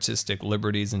like artistic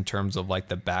liberties in terms of like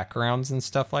the backgrounds and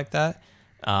stuff like that.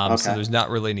 So there's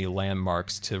not really any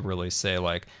landmarks to really say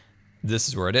like, this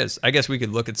is where it is. I guess we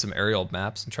could look at some aerial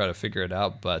maps and try to figure it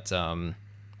out. But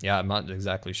yeah, I'm not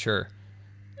exactly sure.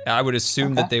 I would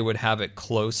assume that they would have it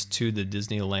close to the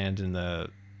Disneyland and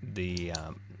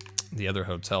the other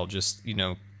hotel, just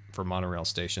for monorail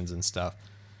stations and stuff.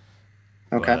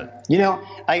 Okay. But,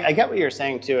 I get what you're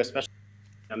saying too, especially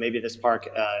maybe this park,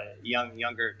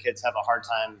 younger kids have a hard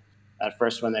time at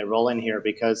first when they roll in here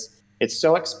because it's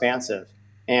so expansive.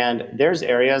 And there's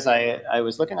areas, I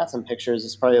was looking at some pictures,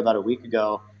 it's probably about a week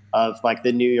ago, of like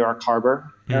the New York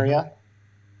Harbor area.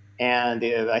 And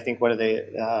I think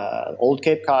Old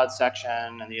Cape Cod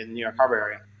section and the New York Harbor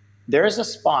area. There's a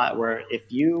spot where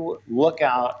if you look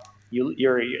out,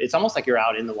 it's almost like you're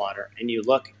out in the water, and you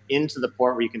look into the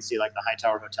port where you can see like the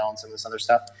Hightower Hotel and some of this other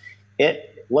stuff.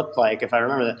 It looked like, if I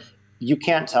remember that, you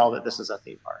can't tell that this is a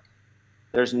theme park.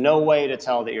 There's no way to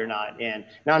tell that you're not in.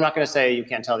 Now, I'm not going to say you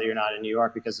can't tell that you're not in New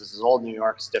York, because this is old New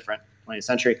York. It's different, 20th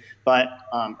century, but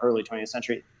early 20th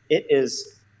century.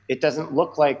 It doesn't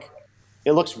look like,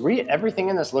 it looks real. Everything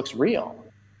in this looks real.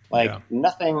 Like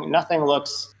nothing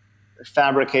looks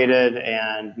fabricated,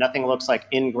 and nothing looks like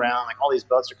in ground. Like all these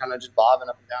boats are kind of just bobbing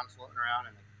up and down, floating around,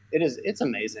 and it's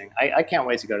amazing. I can't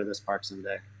wait to go to this park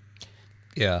someday.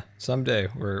 Yeah, someday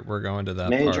we're going to that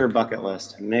major park.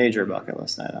 Major bucket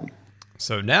list item.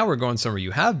 So now we're going somewhere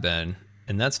you have been,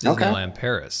 and that's Disneyland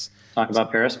Paris. Talk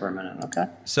about Paris for a minute. Okay.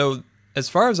 So as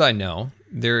far as I know,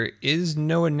 there is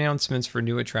no announcements for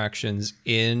new attractions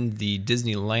in the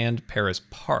Disneyland Paris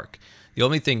park. The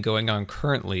only thing going on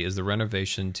currently is the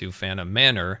renovation to Phantom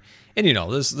Manor. And,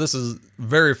 this is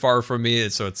very far from me,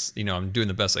 so it's, I'm doing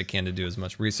the best I can to do as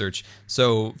much research.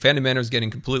 So Phantom Manor is getting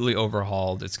completely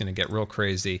overhauled. It's going to get real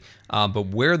crazy. But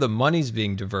where the money's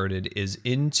being diverted is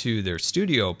into their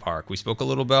studio park. We spoke a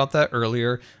little about that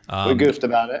earlier. We goofed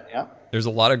about it, yeah. There's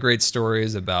a lot of great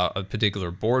stories about a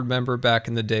particular board member back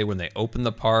in the day when they opened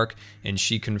the park, and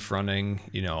she confronting,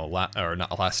 you know, or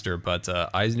not Lester, but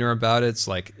Eisner about it. It's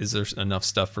like, is there enough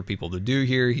stuff for people to do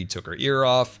here? He took her ear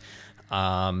off.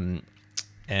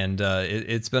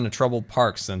 It's been a troubled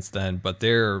park since then, but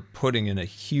they're putting in a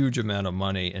huge amount of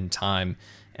money and time,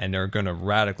 and they're going to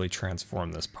radically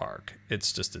transform this park.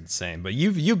 It's just insane. But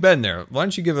you've been there. Why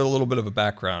don't you give it a little bit of a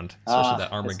background, especially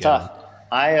that Armageddon? It's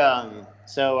tough.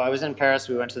 So I was in Paris.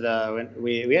 We went to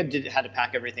we had to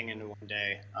pack everything in one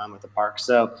day with the park.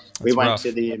 So we went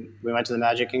to the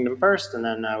Magic Kingdom first, and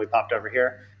then we popped over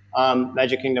here.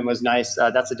 Magic Kingdom was nice.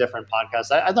 That's a different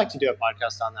podcast. I'd like to do a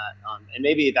podcast on that, and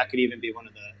maybe that could even be one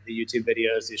of the YouTube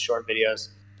videos, these short videos,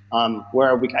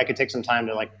 where I could take some time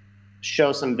to like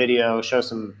show some video, show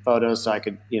some photos, so I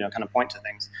could kind of point to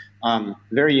things.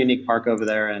 Very unique park over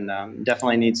there, and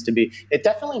definitely needs to be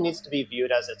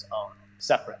viewed as its own,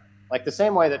 separate. Like the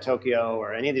same way that Tokyo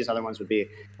or any of these other ones would be,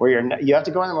 where you have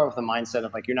to go in there with the mindset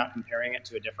of like you're not comparing it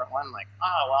to a different one. Like,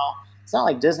 well, it's not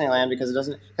like Disneyland because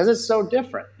it's so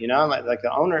different, like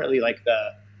the owner, like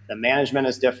the management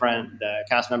is different, the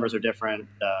cast members are different,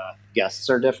 the guests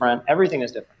are different, everything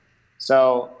is different.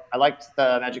 So I liked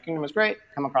the Magic Kingdom was great,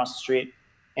 come across the street,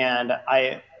 and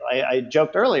I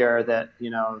joked earlier that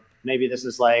maybe this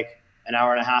is like an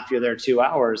hour and a half, you're there 2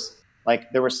 hours.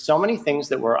 Like there were so many things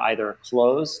that were either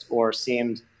closed or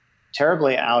seemed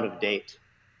terribly out of date.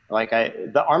 Like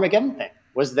the Armageddon thing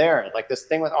was there. Like this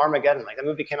thing with Armageddon, like the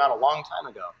movie came out a long time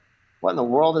ago. What in the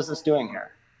world is this doing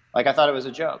here? Like I thought it was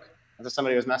a joke. I thought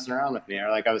somebody was messing around with me, or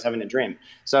like I was having a dream.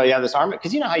 So you have this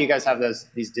because you know how you guys have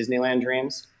these Disneyland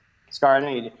dreams, Scar.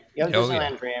 You have a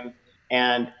Disneyland dream,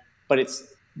 but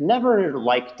it's never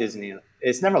like Disney.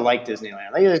 It's never like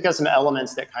Disneyland. Like, it's got some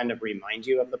elements that kind of remind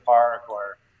you of the park,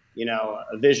 or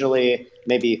visually,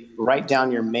 maybe write down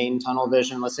your main tunnel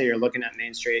vision. Let's say you're looking at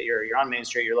Main Street, you're on Main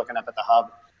Street, you're looking up at the hub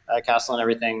castle and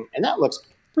everything, and that looks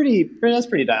that's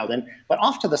pretty dialed in. But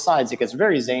off to the sides, it gets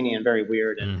very zany and very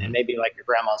weird, and maybe like your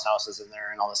grandma's house is in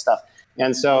there and all this stuff.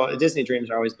 And so Disney dreams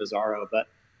are always bizarro, but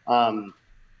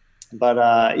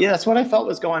yeah, that's what I felt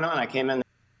was going on. I came in,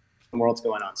 the world's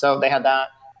going on. So they had that.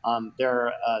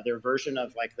 Their version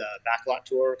of like the backlot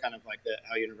tour, kind of like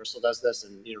how Universal does this,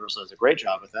 and Universal does a great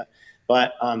job with it.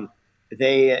 But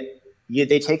they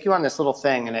take you on this little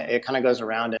thing, and it kind of goes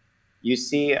around it. You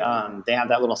see, they have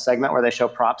that little segment where they show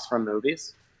props from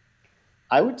movies.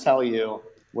 I would tell you,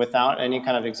 without any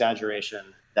kind of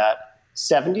exaggeration, that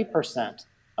 70%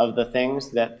 of the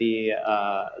things that the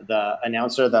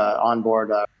announcer, the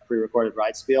onboard pre-recorded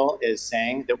ride spiel is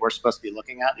saying that we're supposed to be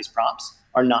looking at, these props,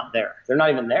 are not there. They're not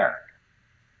even there.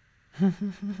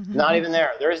 Not even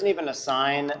there. There isn't even a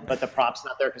sign, but the prop's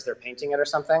not there because they're painting it or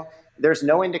something. There's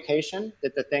no indication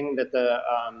that the thing that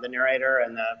the narrator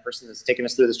and the person that's taking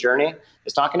us through this journey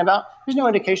is talking about, there's no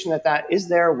indication that is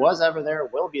there, was ever there,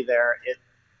 will be there.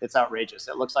 It's outrageous.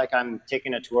 It looks like I'm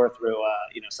taking a tour through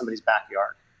somebody's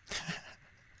backyard.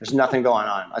 There's nothing going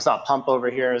on. I saw a pump over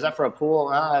here. Is that for a pool?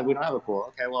 We don't have a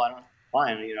pool. Okay, well,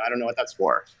 fine. I don't know what that's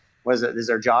for. What is it? Is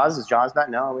there Jaws? Is Jaws back?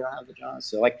 No, we don't have the Jaws.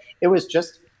 So like, it was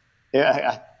just,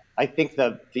 I think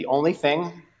the only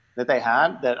thing that they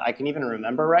had that I can even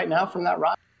remember right now from that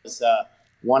ride is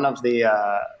one of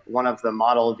the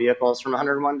model vehicles from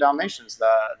 101 Dalmatians,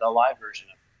 the live version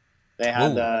of it. They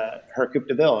had her Coupe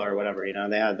de Ville or whatever.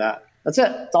 They had that. That's it.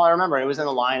 That's all I remember. It was in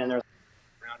the line, and there was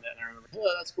around it, and I remember,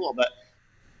 that's cool, but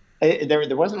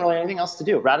there wasn't really anything else to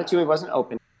do. Ratatouille wasn't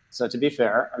open, so to be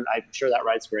fair, I'm sure that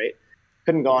ride's great.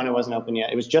 Couldn't go on. It wasn't open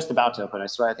yet. It was just about to open. I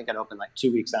swear, I think it opened like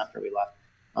 2 weeks after we left.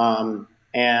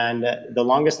 And the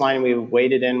longest line we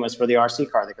waited in was for the RC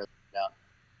car that goes down.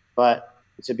 But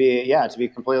to be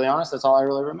completely honest, that's all I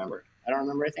really remembered. I don't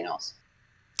remember anything else.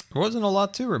 There wasn't a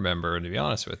lot to remember, to be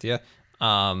honest with you.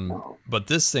 But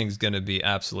this thing's going to be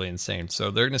absolutely insane. So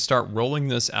they're going to start rolling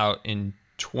this out in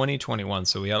 2021.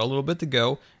 So we got a little bit to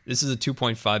go. This is a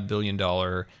 $2.5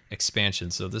 billion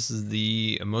expansion. So this is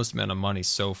the most amount of money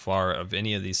so far of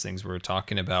any of these things we're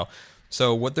talking about.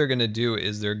 So what they're going to do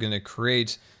is they're going to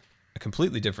create a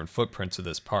completely different footprint to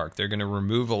this park. They're going to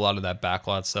remove a lot of that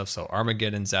backlot stuff. So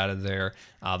Armageddon's out of there.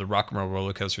 The Rock and Roll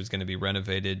Roller Coaster is going to be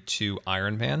renovated to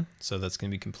Iron Man. So that's going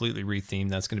to be completely rethemed.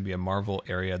 That's going to be a Marvel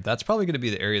area. That's probably going to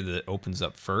be the area that opens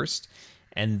up first.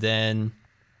 And then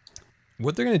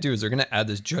what they're going to do is they're going to add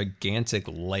this gigantic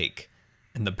lake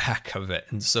in the back of it.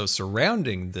 And so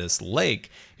surrounding this lake,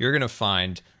 you're going to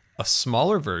find a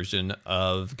smaller version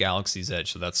of Galaxy's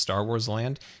Edge. So that's Star Wars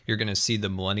land. You're going to see the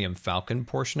Millennium Falcon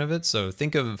portion of it. So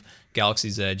think of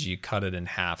Galaxy's Edge, you cut it in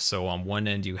half. So on one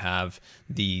end you have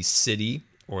the city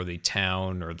or the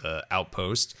town or the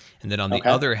outpost. And then on the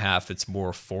other half, it's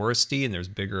more foresty and there's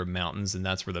bigger mountains, and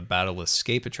that's where the Battle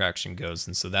Escape attraction goes.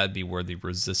 And so that'd be where the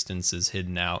Resistance is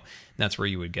hidden out. And that's where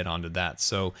you would get onto that.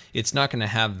 So it's not going to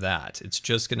have that. It's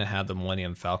just going to have the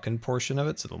Millennium Falcon portion of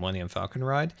it, so the Millennium Falcon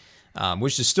ride.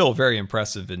 Which is still very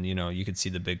impressive, and you could see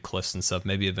the big cliffs and stuff.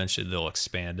 Maybe eventually they'll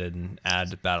expand it and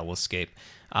add Battle Escape.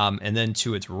 And then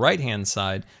to its right-hand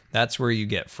side, that's where you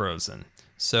get Frozen.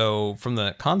 So from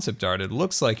the concept art, it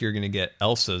looks like you're going to get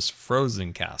Elsa's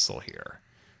Frozen Castle here.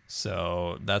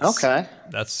 So that's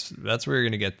where you're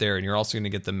going to get there, and you're also going to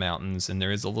get the mountains, and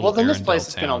there is a little. Well, then this place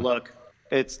is going to look.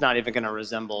 It's not even going to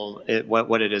resemble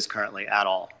what it is currently at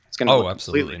all. It's going to look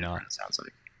absolutely completely not. Different, it sounds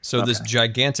like. So this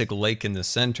gigantic lake in the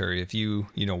center, if you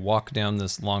walk down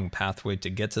this long pathway to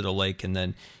get to the lake, and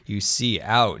then you see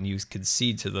out, and you can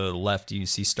see to the left, you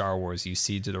see Star Wars, you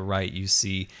see to the right, you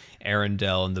see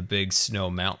Arendelle and the big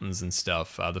snow mountains and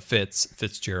stuff. The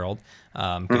Fitzgerald,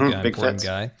 good guy, important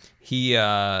guy.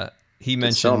 He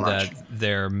mentioned that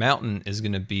their mountain is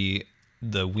going to be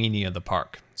the weenie of the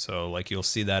park. So like you'll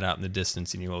see that out in the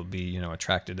distance, and you will be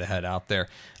attracted to head out there.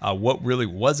 What really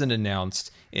wasn't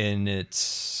announced but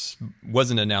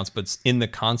it's in the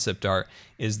concept art,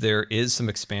 is there is some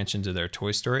expansion to their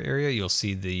Toy Story area. You'll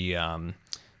see the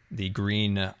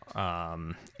green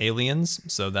aliens,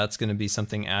 so that's going to be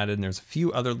something added, and there's a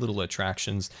few other little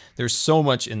attractions. There's so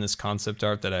much in this concept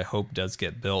art that I hope does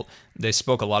get built. They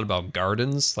spoke a lot about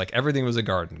gardens, like everything was a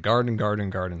garden.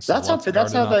 So that's how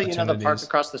the park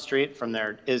across the street from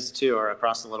there is too, or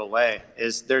across the little way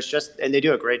is. There's just, and they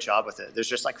do a great job with it. There's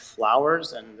just like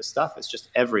flowers, and the stuff is just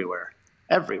everywhere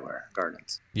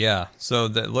gardens. Yeah, so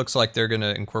that looks like they're going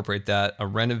to incorporate that. A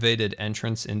renovated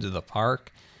entrance into the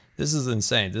park. This is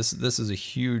insane. This is a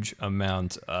huge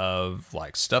amount of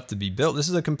like stuff to be built. This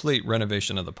is a complete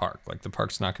renovation of the park. Like the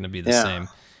park's not going to be the same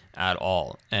at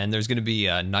all. And there's going to be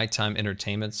nighttime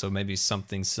entertainment, so maybe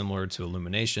something similar to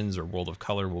Illuminations or World of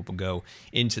Color will go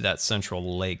into that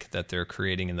central lake that they're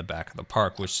creating in the back of the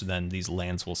park, which then these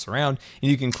lands will surround.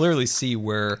 And you can clearly see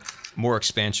where more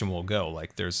expansion will go.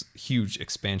 Like there's huge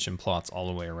expansion plots all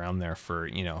the way around there for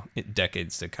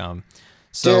decades to come.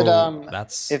 So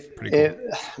that's pretty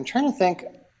cool. I'm trying to think.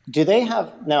 Do they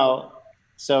have now?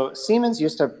 So Siemens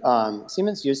used to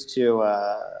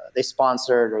they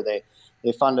sponsored or they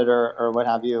funded or what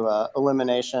have you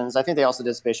Illuminations. I think they also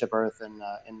did Spaceship Earth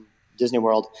in Disney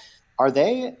World.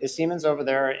 Is Siemens over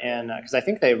there in? Because I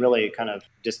think they really kind of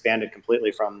disbanded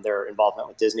completely from their involvement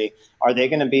with Disney. Are they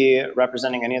going to be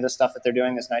representing any of the stuff that they're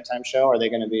doing this nighttime show? Are they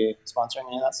going to be sponsoring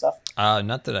any of that stuff?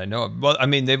 Not that I know of. Well, I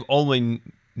mean, they've only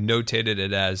notated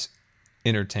it as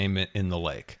entertainment in the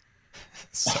lake.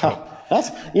 So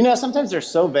that's sometimes they're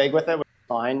so vague with it, which is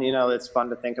fine. It's fun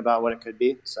to think about what it could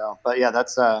be. So, but yeah,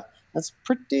 that's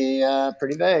pretty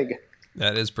vague.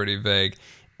 That is pretty vague.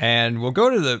 And we're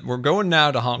going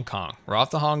now to Hong Kong. We're off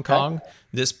to Hong Kong. Okay.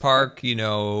 This park,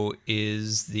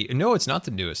 is it's not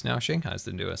the newest. Now Shanghai's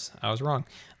the newest. I was wrong.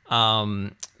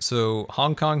 So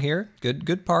Hong Kong here,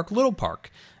 good park, little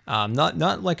park.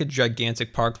 Not like a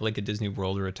gigantic park like a Disney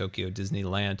World or a Tokyo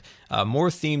Disneyland. More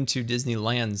themed to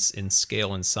Disneyland's in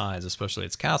scale and size, especially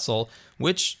its castle,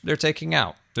 which they're taking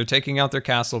out. They're taking out their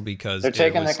castle because they're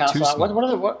taking the castle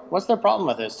out. What's their problem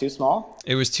with it? It's too small?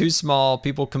 It was too small.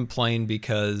 People complained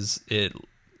because it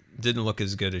didn't look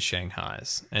as good as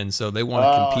Shanghai's, and so they want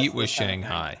to compete with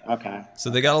Shanghai. Okay. So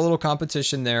they got a little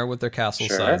competition there with their castle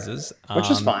sizes, which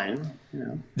is fine.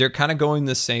 They're kind of going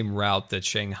the same route that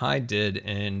Shanghai did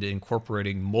and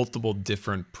incorporating multiple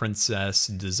different princess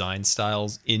design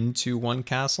styles into one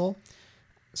castle.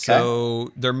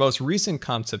 So their most recent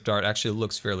concept art actually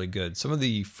looks fairly good. Some of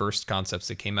the first concepts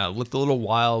that came out looked a little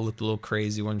wild, looked a little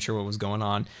crazy, wasn't sure what was going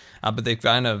on, but they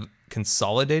kind of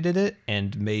consolidated it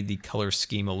and made the color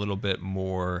scheme a little bit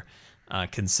more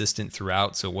consistent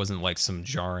throughout, so it wasn't like some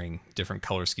jarring different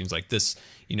color schemes. Like this,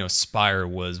 spire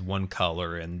was one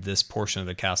color and this portion of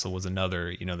the castle was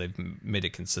another. They've made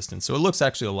it consistent, so it looks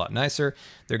actually a lot nicer.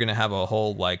 They're gonna have a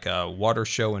whole water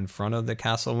show in front of the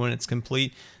castle when it's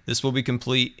complete. This will be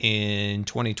complete in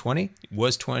 2020. It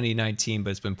was 2019, but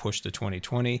it's been pushed to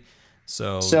 2020.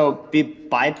 So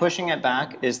by pushing it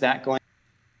back, is that going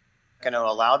to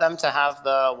allow them to have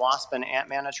the Wasp and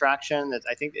Ant-Man attraction?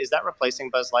 Is that replacing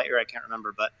Buzz Lightyear? I can't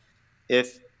remember, but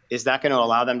is that going to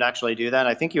allow them to actually do that?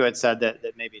 I think you had said that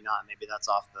maybe not. Maybe that's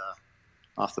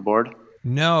off the board.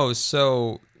 No.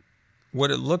 So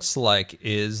what it looks like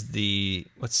is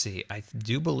let's see. I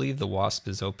do believe the Wasp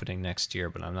is opening next year,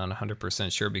 but I'm not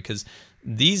 100% sure because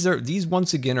these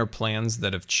once again are plans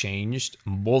that have changed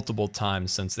multiple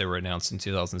times since they were announced in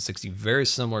 2016. Very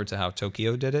similar to how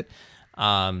Tokyo did it.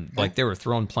 Like they were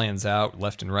throwing plans out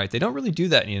left and right. They don't really do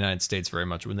that in the United States very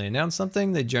much. When they announce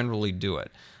something, they generally do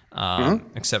it,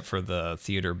 except for the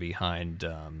theater behind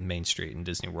Main Street in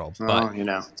Disney World. But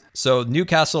so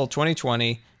Newcastle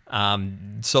 2020.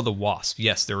 So the Wasp,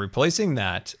 yes, they're replacing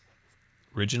that.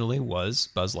 Originally was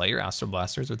Buzz Lightyear Astro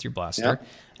Blasters with your blaster,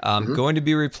 going to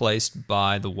be replaced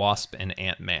by the Wasp and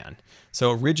Ant-Man.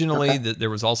 So originally there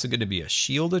was also going to be a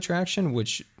Shield attraction,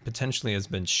 which potentially has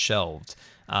been shelved.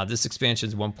 This expansion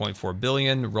is $1.4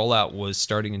 billion. Rollout was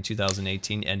starting in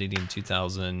 2018, ending in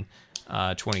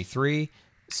 2023.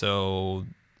 So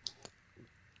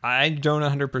I don't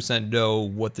 100% know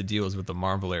what the deal is with the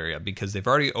Marvel area, because they've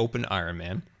already opened Iron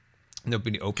Man. They'll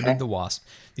be opening the Wasp.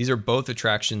 These are both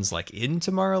attractions like in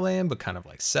Tomorrowland, but kind of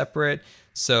like separate.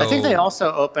 So I think they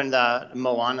also opened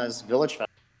Moana's Village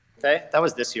Festival. That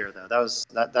was this year, though.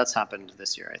 That's happened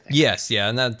this year, I think. Yes, yeah,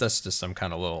 and that's just some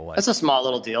kind of little like. It's a small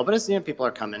little deal, but it's people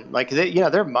are coming. Like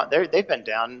they've been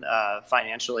down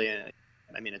financially, I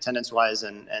mean attendance wise,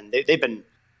 and they've been.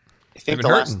 I think the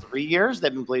last 3 years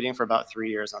they've been bleeding for about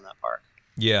 3 years on that park.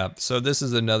 Yeah, so this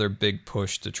is another big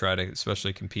push to try to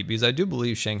especially compete, because I do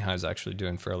believe Shanghai is actually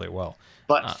doing fairly well.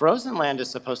 But Frozen Land is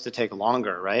supposed to take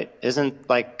longer, right? Isn't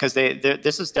because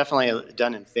this is definitely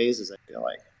done in phases, I feel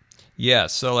like. Yeah,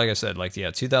 so like I said,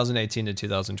 2018 to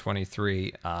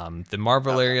 2023, the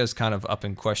Marvel area is kind of up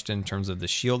in question in terms of the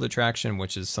Shield attraction,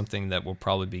 which is something that we'll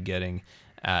probably be getting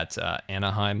at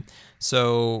Anaheim.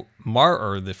 So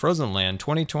the Frozen Land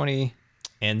 2020.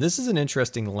 And this is an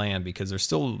interesting land because there's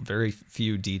still very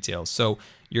few details. So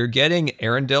you're getting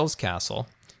Arendelle's castle,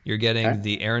 you're getting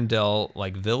the Arendelle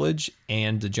village,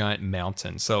 and the giant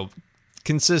mountain. So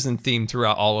consistent theme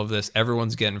throughout all of this.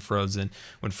 Everyone's getting Frozen.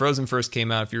 When Frozen first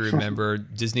came out, if you remember,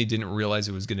 Disney didn't realize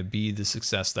it was going to be the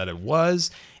success that it was,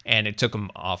 and it took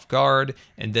them off guard.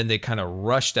 And then they kind of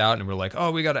rushed out and were like, "Oh,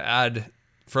 we got to add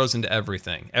Frozen to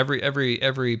everything.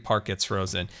 Every park gets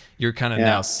Frozen." You're kind of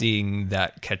now seeing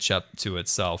that catch up to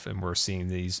itself, and we're seeing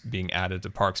these being added to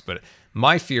parks. But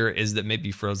my fear is that maybe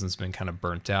Frozen's been kind of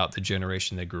burnt out. The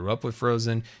generation that grew up with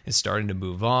Frozen is starting to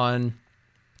move on.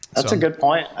 That's a good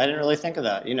point. I didn't really think of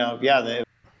that. They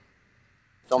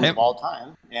filmed of all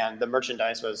time, and the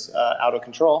merchandise was out of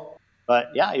control.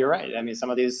 But yeah, you're right. I mean, some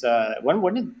of these.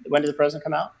 When did the Frozen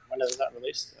come out? When was that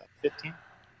released? 15.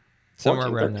 Somewhere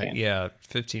 14, around 13. that, yeah,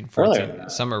 15, 14, Earlier,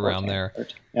 somewhere 14, around there.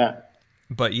 13. Yeah.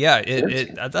 But yeah,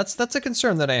 that's a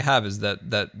concern that I have, is that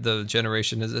the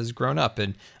generation has grown up,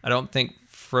 and I don't think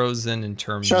Frozen in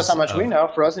terms shows how much we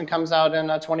know. Frozen comes out in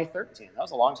 2013. That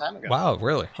was a long time ago. Wow,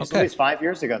 really? Okay. At least 5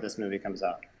 years ago, this movie comes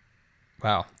out.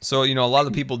 Wow. So a lot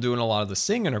of the people doing a lot of the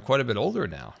singing are quite a bit older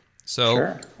now. So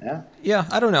sure. Yeah,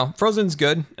 I don't know. Frozen's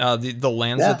good. The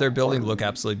lands that they're building look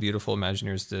absolutely beautiful.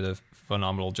 Imagineers did a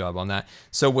phenomenal job on that.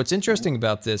 So what's interesting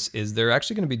about this is they're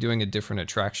actually going to be doing a different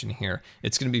attraction here.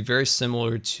 It's going to be very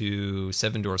similar to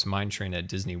Seven Dwarfs Mine Train at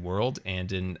Disney World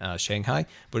and in Shanghai,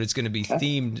 but it's going to be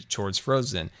themed towards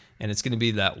Frozen, and it's going to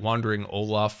be that wandering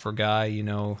Olaf guy,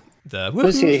 the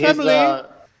Who's he? family.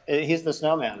 He's the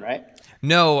snowman, right?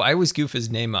 No, I always goof his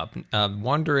name up.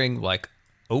 Wandering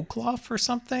Oakloff or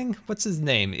something. What's his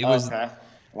name? It was.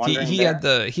 He had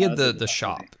the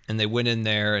shop, and they went in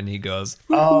there, and he goes,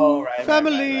 "Oh, right,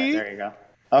 family." Right. There you go.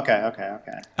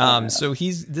 Okay. So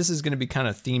this is going to be kind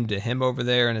of themed to him over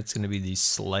there, and it's going to be these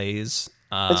sleighs.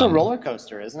 It's a roller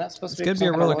coaster, isn't it? It's going to be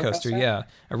a roller coaster, yeah.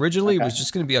 Originally, it was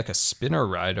just going to be like a spinner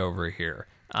ride over here.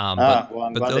 But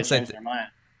I'm glad they changed their mind.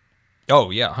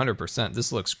 Oh yeah, 100%.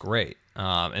 This looks great,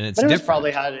 and it's but different.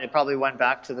 It probably went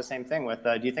back to the same thing with.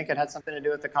 Do you think it had something to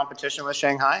do with the competition with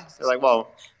Shanghai? They're like,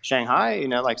 well, Shanghai,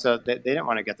 so they didn't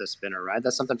want to get the spinner ride.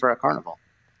 That's something for a carnival.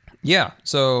 Yeah,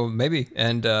 so maybe.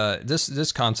 And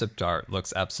this concept art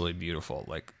looks absolutely beautiful.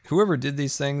 Whoever did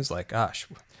these things, gosh,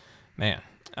 man.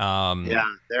 Yeah,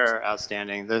 they're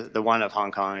outstanding. The one of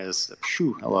Hong Kong is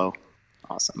hello,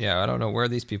 awesome. Yeah, I don't know where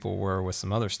these people were with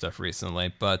some other stuff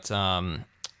recently, but.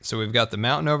 So we've got the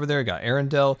mountain over there, got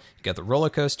Arendelle, you got the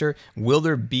roller coaster. Will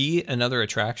there be another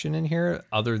attraction in here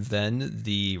other than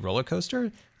the roller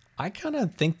coaster? I kind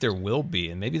of think there will be,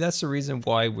 and maybe that's the reason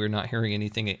why we're not hearing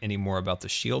anything anymore about the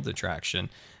Shield attraction.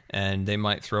 And they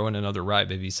might throw in another ride,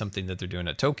 maybe something that they're doing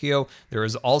at Tokyo. There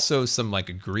is also some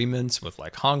agreements with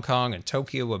Hong Kong and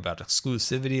Tokyo about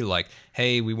exclusivity.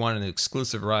 Hey, we want an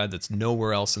exclusive ride that's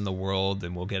nowhere else in the world,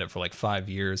 and we'll get it for 5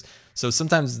 years. So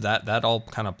sometimes that all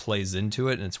kind of plays into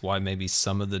it, and it's why maybe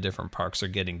some of the different parks are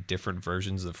getting different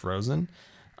versions of Frozen.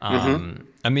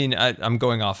 I mean, I'm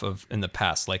going off of in the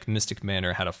past, Mystic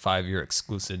Manor had a 5-year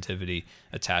exclusivity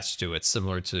attached to it,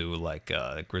 similar to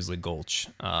Grizzly Gulch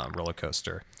roller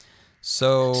coaster.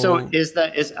 So So is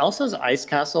Elsa's Ice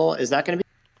Castle, is that going to be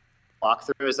a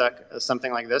walkthrough? Is that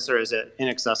something like this, or is it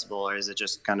inaccessible, or is it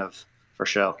just kind of for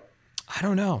show? I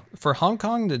don't know. For Hong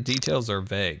Kong, the details are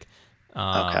vague.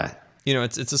 Okay.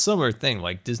 It's a similar thing.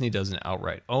 Like Disney doesn't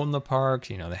outright own the park.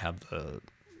 They have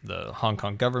the Hong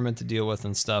Kong government to deal with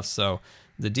and stuff. So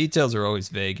the details are always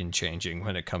vague and changing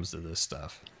when it comes to this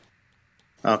stuff.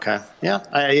 Okay. Yeah.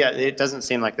 Yeah. It doesn't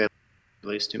seem like they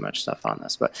released too much stuff on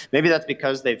this, but maybe that's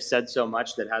because they've said so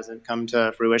much that hasn't come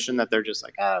to fruition that they're just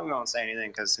like, we won't say anything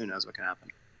because who knows what can happen.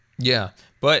 Yeah,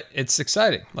 but it's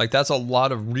exciting. Like that's a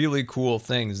lot of really cool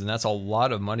things, and that's a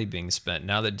lot of money being spent.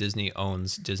 Now that Disney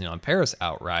owns Disneyland Paris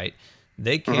outright,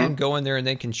 they can go in there and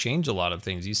they can change a lot of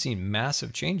things. You've seen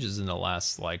massive changes in the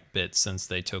last bit since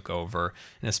they took over,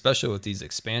 and especially with these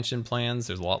expansion plans,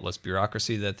 there's a lot less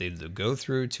bureaucracy that they have to go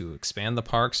through to expand the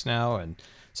parks now. And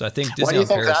so I think What do you Disneyland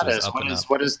think Paris that is? up and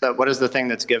up. What is the thing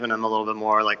that's given them a little bit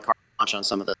more like carte blanche on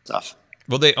some of this stuff?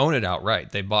 Well, they own it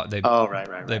outright. They Oh,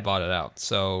 right. they bought it out.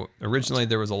 So originally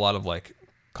there was a lot of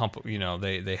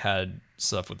they had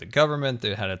stuff with the government.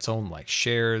 They had its own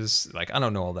shares. I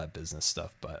don't know all that business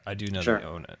stuff, but I do know Sure. they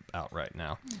own it outright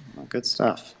now. Well, good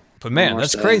stuff. But man,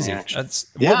 that's crazy.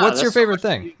 What's your favorite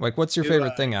thing? What's your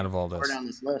favorite thing out of all this? Down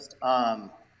this list. Man,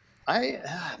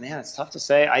 it's tough to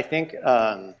say.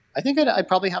 I'd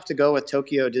probably have to go with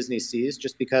Tokyo Disney Seas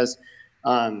just because,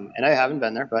 and I haven't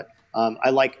been there, but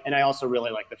I also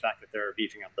really like the fact that they're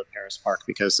beefing up the Paris park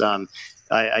because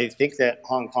I think that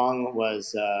Hong Kong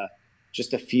was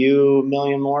just a few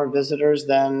million more visitors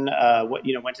than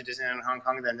went to Disneyland in Hong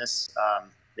Kong than this,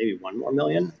 maybe 1 more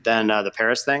million than the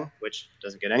Paris thing, which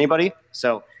doesn't get anybody.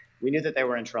 So we knew that they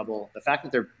were in trouble. The fact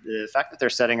that they're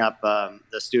setting up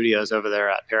the studios over there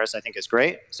at Paris, I think, is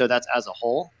great. So that's as a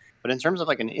whole. But in terms of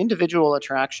an individual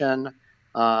attraction,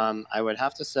 I would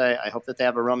have to say I hope that they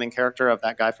have a roaming character of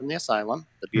that guy from the Asylum,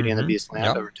 the Beauty and the Beast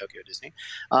land over Tokyo Disney.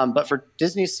 But for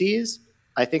Disney Seas,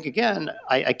 I think again,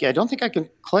 I don't think I can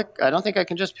click. I don't think I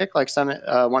can just pick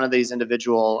one of these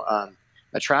individual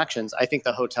attractions. I think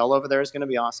the hotel over there is going to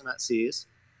be awesome at Seas,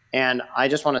 and I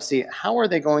just want to see how are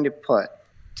they going to put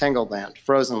Tangled Land,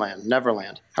 Frozen Land,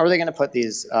 Neverland. How are they going to put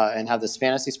these and have this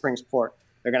Fantasy Springs port?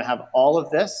 They're going to have all of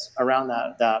this around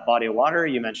that body of water.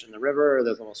 You mentioned the river, or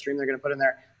the little stream they're going to put in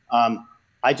there.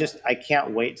 I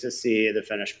can't wait to see the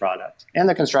finished product and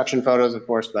the construction photos, of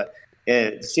course, but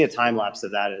to see a time lapse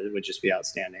of that, it would just be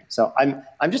outstanding. So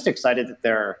I'm just excited that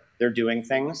they're doing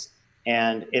things,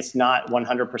 and it's not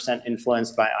 100%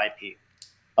 influenced by IP.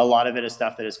 A lot of it is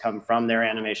stuff that has come from their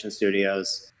animation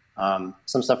studios, some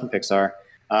stuff from Pixar.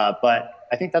 But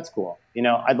I think that's cool.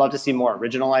 I'd love to see more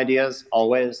original ideas.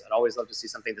 Always. I'd always love to see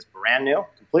something that's brand new,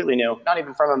 completely new, not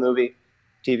even from a movie,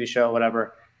 TV show,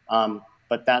 whatever.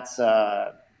 But that's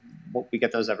we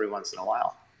get those every once in a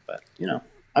while. But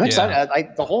I'm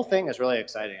excited. The whole thing is really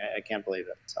exciting. I can't believe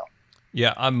it. So.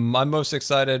 Yeah, I'm most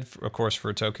excited, of course,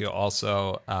 for Tokyo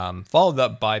also, followed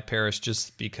up by Paris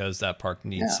just because that park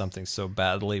needs something so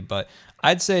badly. But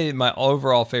I'd say my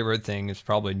overall favorite thing is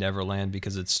probably Neverland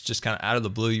because it's just kind of out of the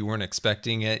blue. You weren't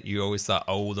expecting it. You always thought,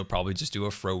 they'll probably just do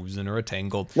a Frozen or a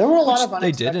Tangled. There were a lot of unexpected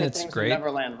things. They did, and it's great.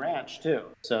 Neverland Ranch, too.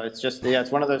 So it's just, it's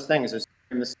one of those things.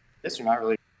 This you're not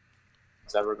really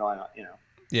what's ever going on,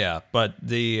 Yeah, but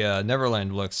the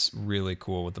Neverland looks really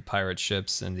cool with the pirate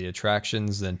ships and the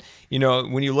attractions. And,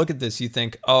 when you look at this, you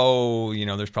think,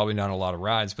 there's probably not a lot of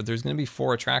rides, but there's going to be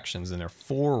 4 attractions and there are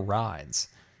 4 rides.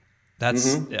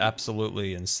 That's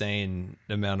absolutely insane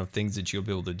amount of things that you'll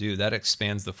be able to do. That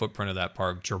expands the footprint of that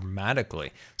park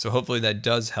dramatically. So hopefully that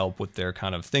does help with their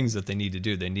kind of things that they need to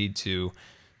do. They need to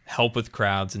help with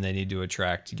crowds and they need to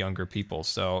attract younger people.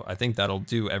 So I think that'll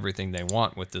do everything they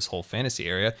want with this whole fantasy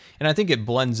area. And I think it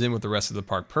blends in with the rest of the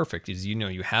park perfect. Is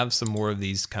you have some more of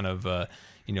these kind of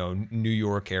New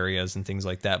York areas and things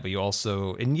like that, but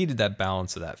it needed that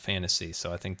balance of that fantasy.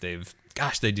 So I think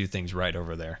they do things right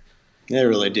over there. They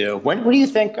really do. What do you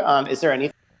think? Is there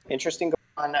anything interesting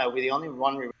going on? The only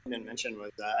one we didn't mention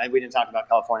was we didn't talk about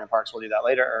California parks. We'll do that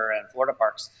later, or Florida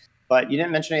parks. But you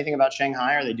didn't mention anything about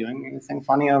Shanghai. Are they doing anything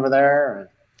funny over there?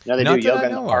 Or, they do yoga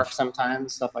in the park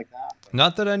sometimes, stuff like that.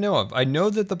 Not that I know of. I know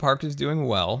that the park is doing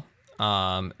well,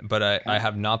 but I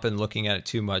have not been looking at it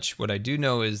too much. What I do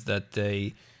know is that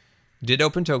they did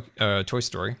open Toy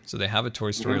Story, so they have a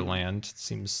Toy Story land. It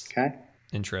seems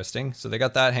interesting. So they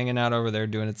got that hanging out over there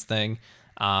doing its thing.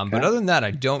 But other than that,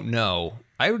 I don't know.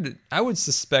 I would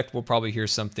suspect we'll probably hear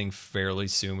something fairly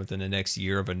soon within the next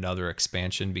year of another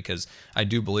expansion because I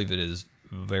do believe it is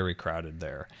very crowded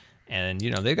there. And,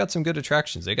 they've got some good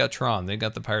attractions. They got Tron. They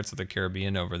got the Pirates of the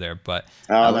Caribbean over there. But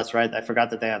that's right. I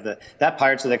forgot that they have that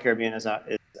Pirates of the Caribbean is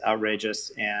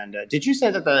outrageous. And did you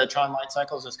say that the Tron Light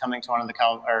Cycles is coming to one of the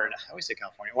California,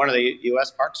 one of the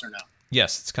U.S. parks or no?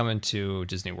 Yes, it's coming to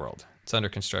Disney World. It's under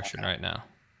construction right now.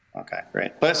 Okay,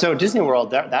 great. But so Disney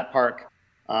World, that park,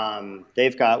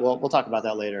 they've got. Well, we'll talk about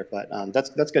that later. But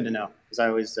that's good to know, because I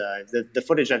always the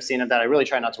footage I've seen of that. I really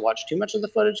try not to watch too much of the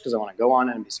footage because I want to go on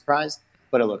it and be surprised.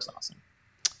 But it looks awesome.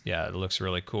 Yeah, it looks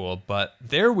really cool. But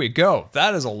there we go.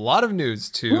 That is a lot of news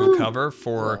to cover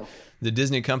for the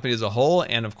Disney company as a whole,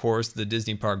 and of course the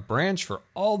Disney Park branch for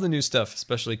all the new stuff,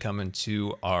 especially coming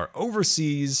to our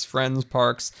overseas friends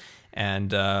parks.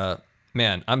 And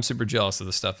man, I'm super jealous of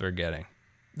the stuff they're getting.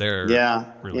 They're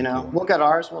really cool. We'll get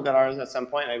ours at some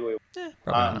point. Maybe we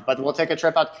but we'll take a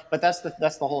trip out. But that's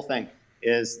the whole thing.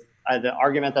 Is the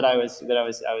argument that I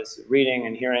was reading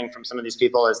and hearing from some of these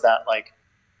people is that, like,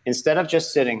 instead of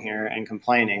just sitting here and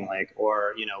complaining, like,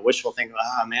 or, wishful thinking,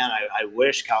 oh man, I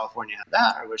wish California had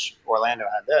that, I wish Orlando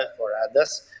had this or had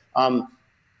this,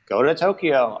 go to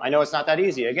Tokyo. I know it's not that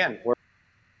easy. Again, we're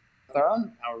with our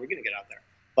own. How are we going to get out there?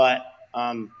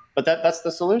 But that's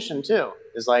the solution too,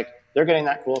 is like, they're getting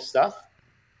that cool stuff.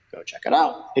 Go check it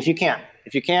out. If you can,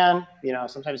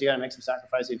 sometimes you got to make some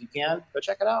sacrifices. If you can, go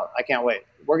check it out. I can't wait.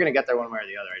 We're going to get there one way or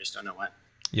the other. I just don't know when.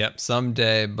 Yep,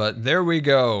 someday, but there we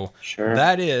go. Sure.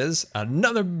 That is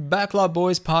another Backlot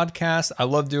Boys podcast. I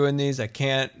love doing these. I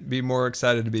can't be more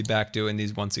excited to be back doing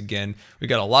these once again. We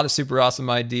got a lot of super awesome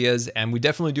ideas, and we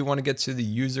definitely do want to get to the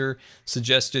user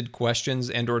suggested questions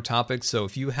and or topics. So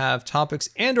if you have topics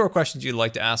and or questions you'd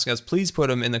like to ask us, please put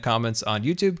them in the comments on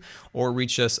YouTube or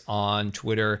reach us on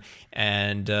Twitter.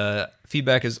 And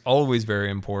feedback is always very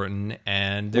important.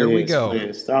 And there we go.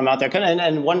 Please throw them out there.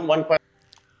 And one question.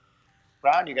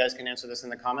 Crowd, you guys can answer this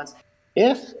in the comments.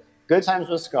 If Good Times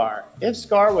with Scar, if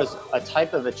Scar was a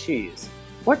type of a cheese,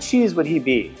 what cheese would he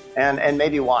be? And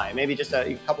maybe why? Maybe just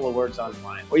a couple of words on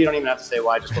why. Or you don't even have to say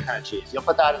why, just what kind of cheese. You'll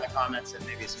put that in the comments and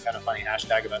maybe some kind of funny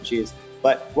hashtag about cheese.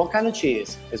 But what kind of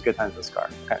cheese is Good Times with Scar?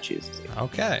 What kind of cheese is he?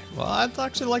 Okay. Well, I'd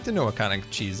actually like to know what kind of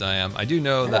cheese I am. I do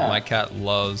know that my cat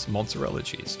loves mozzarella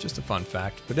cheese. Just a fun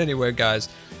fact. But anyway, guys,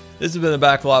 this has been the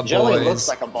Backlot Boys. Jelly looks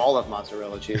like a ball of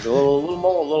mozzarella cheese. A little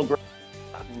mold, a little gray.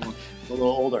 A little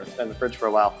older. It's been in the fridge for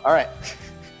a while. All right.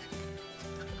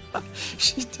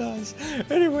 She does.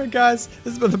 Anyway, guys,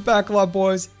 this has been the Backlot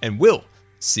Boys, and we'll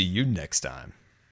see you next time.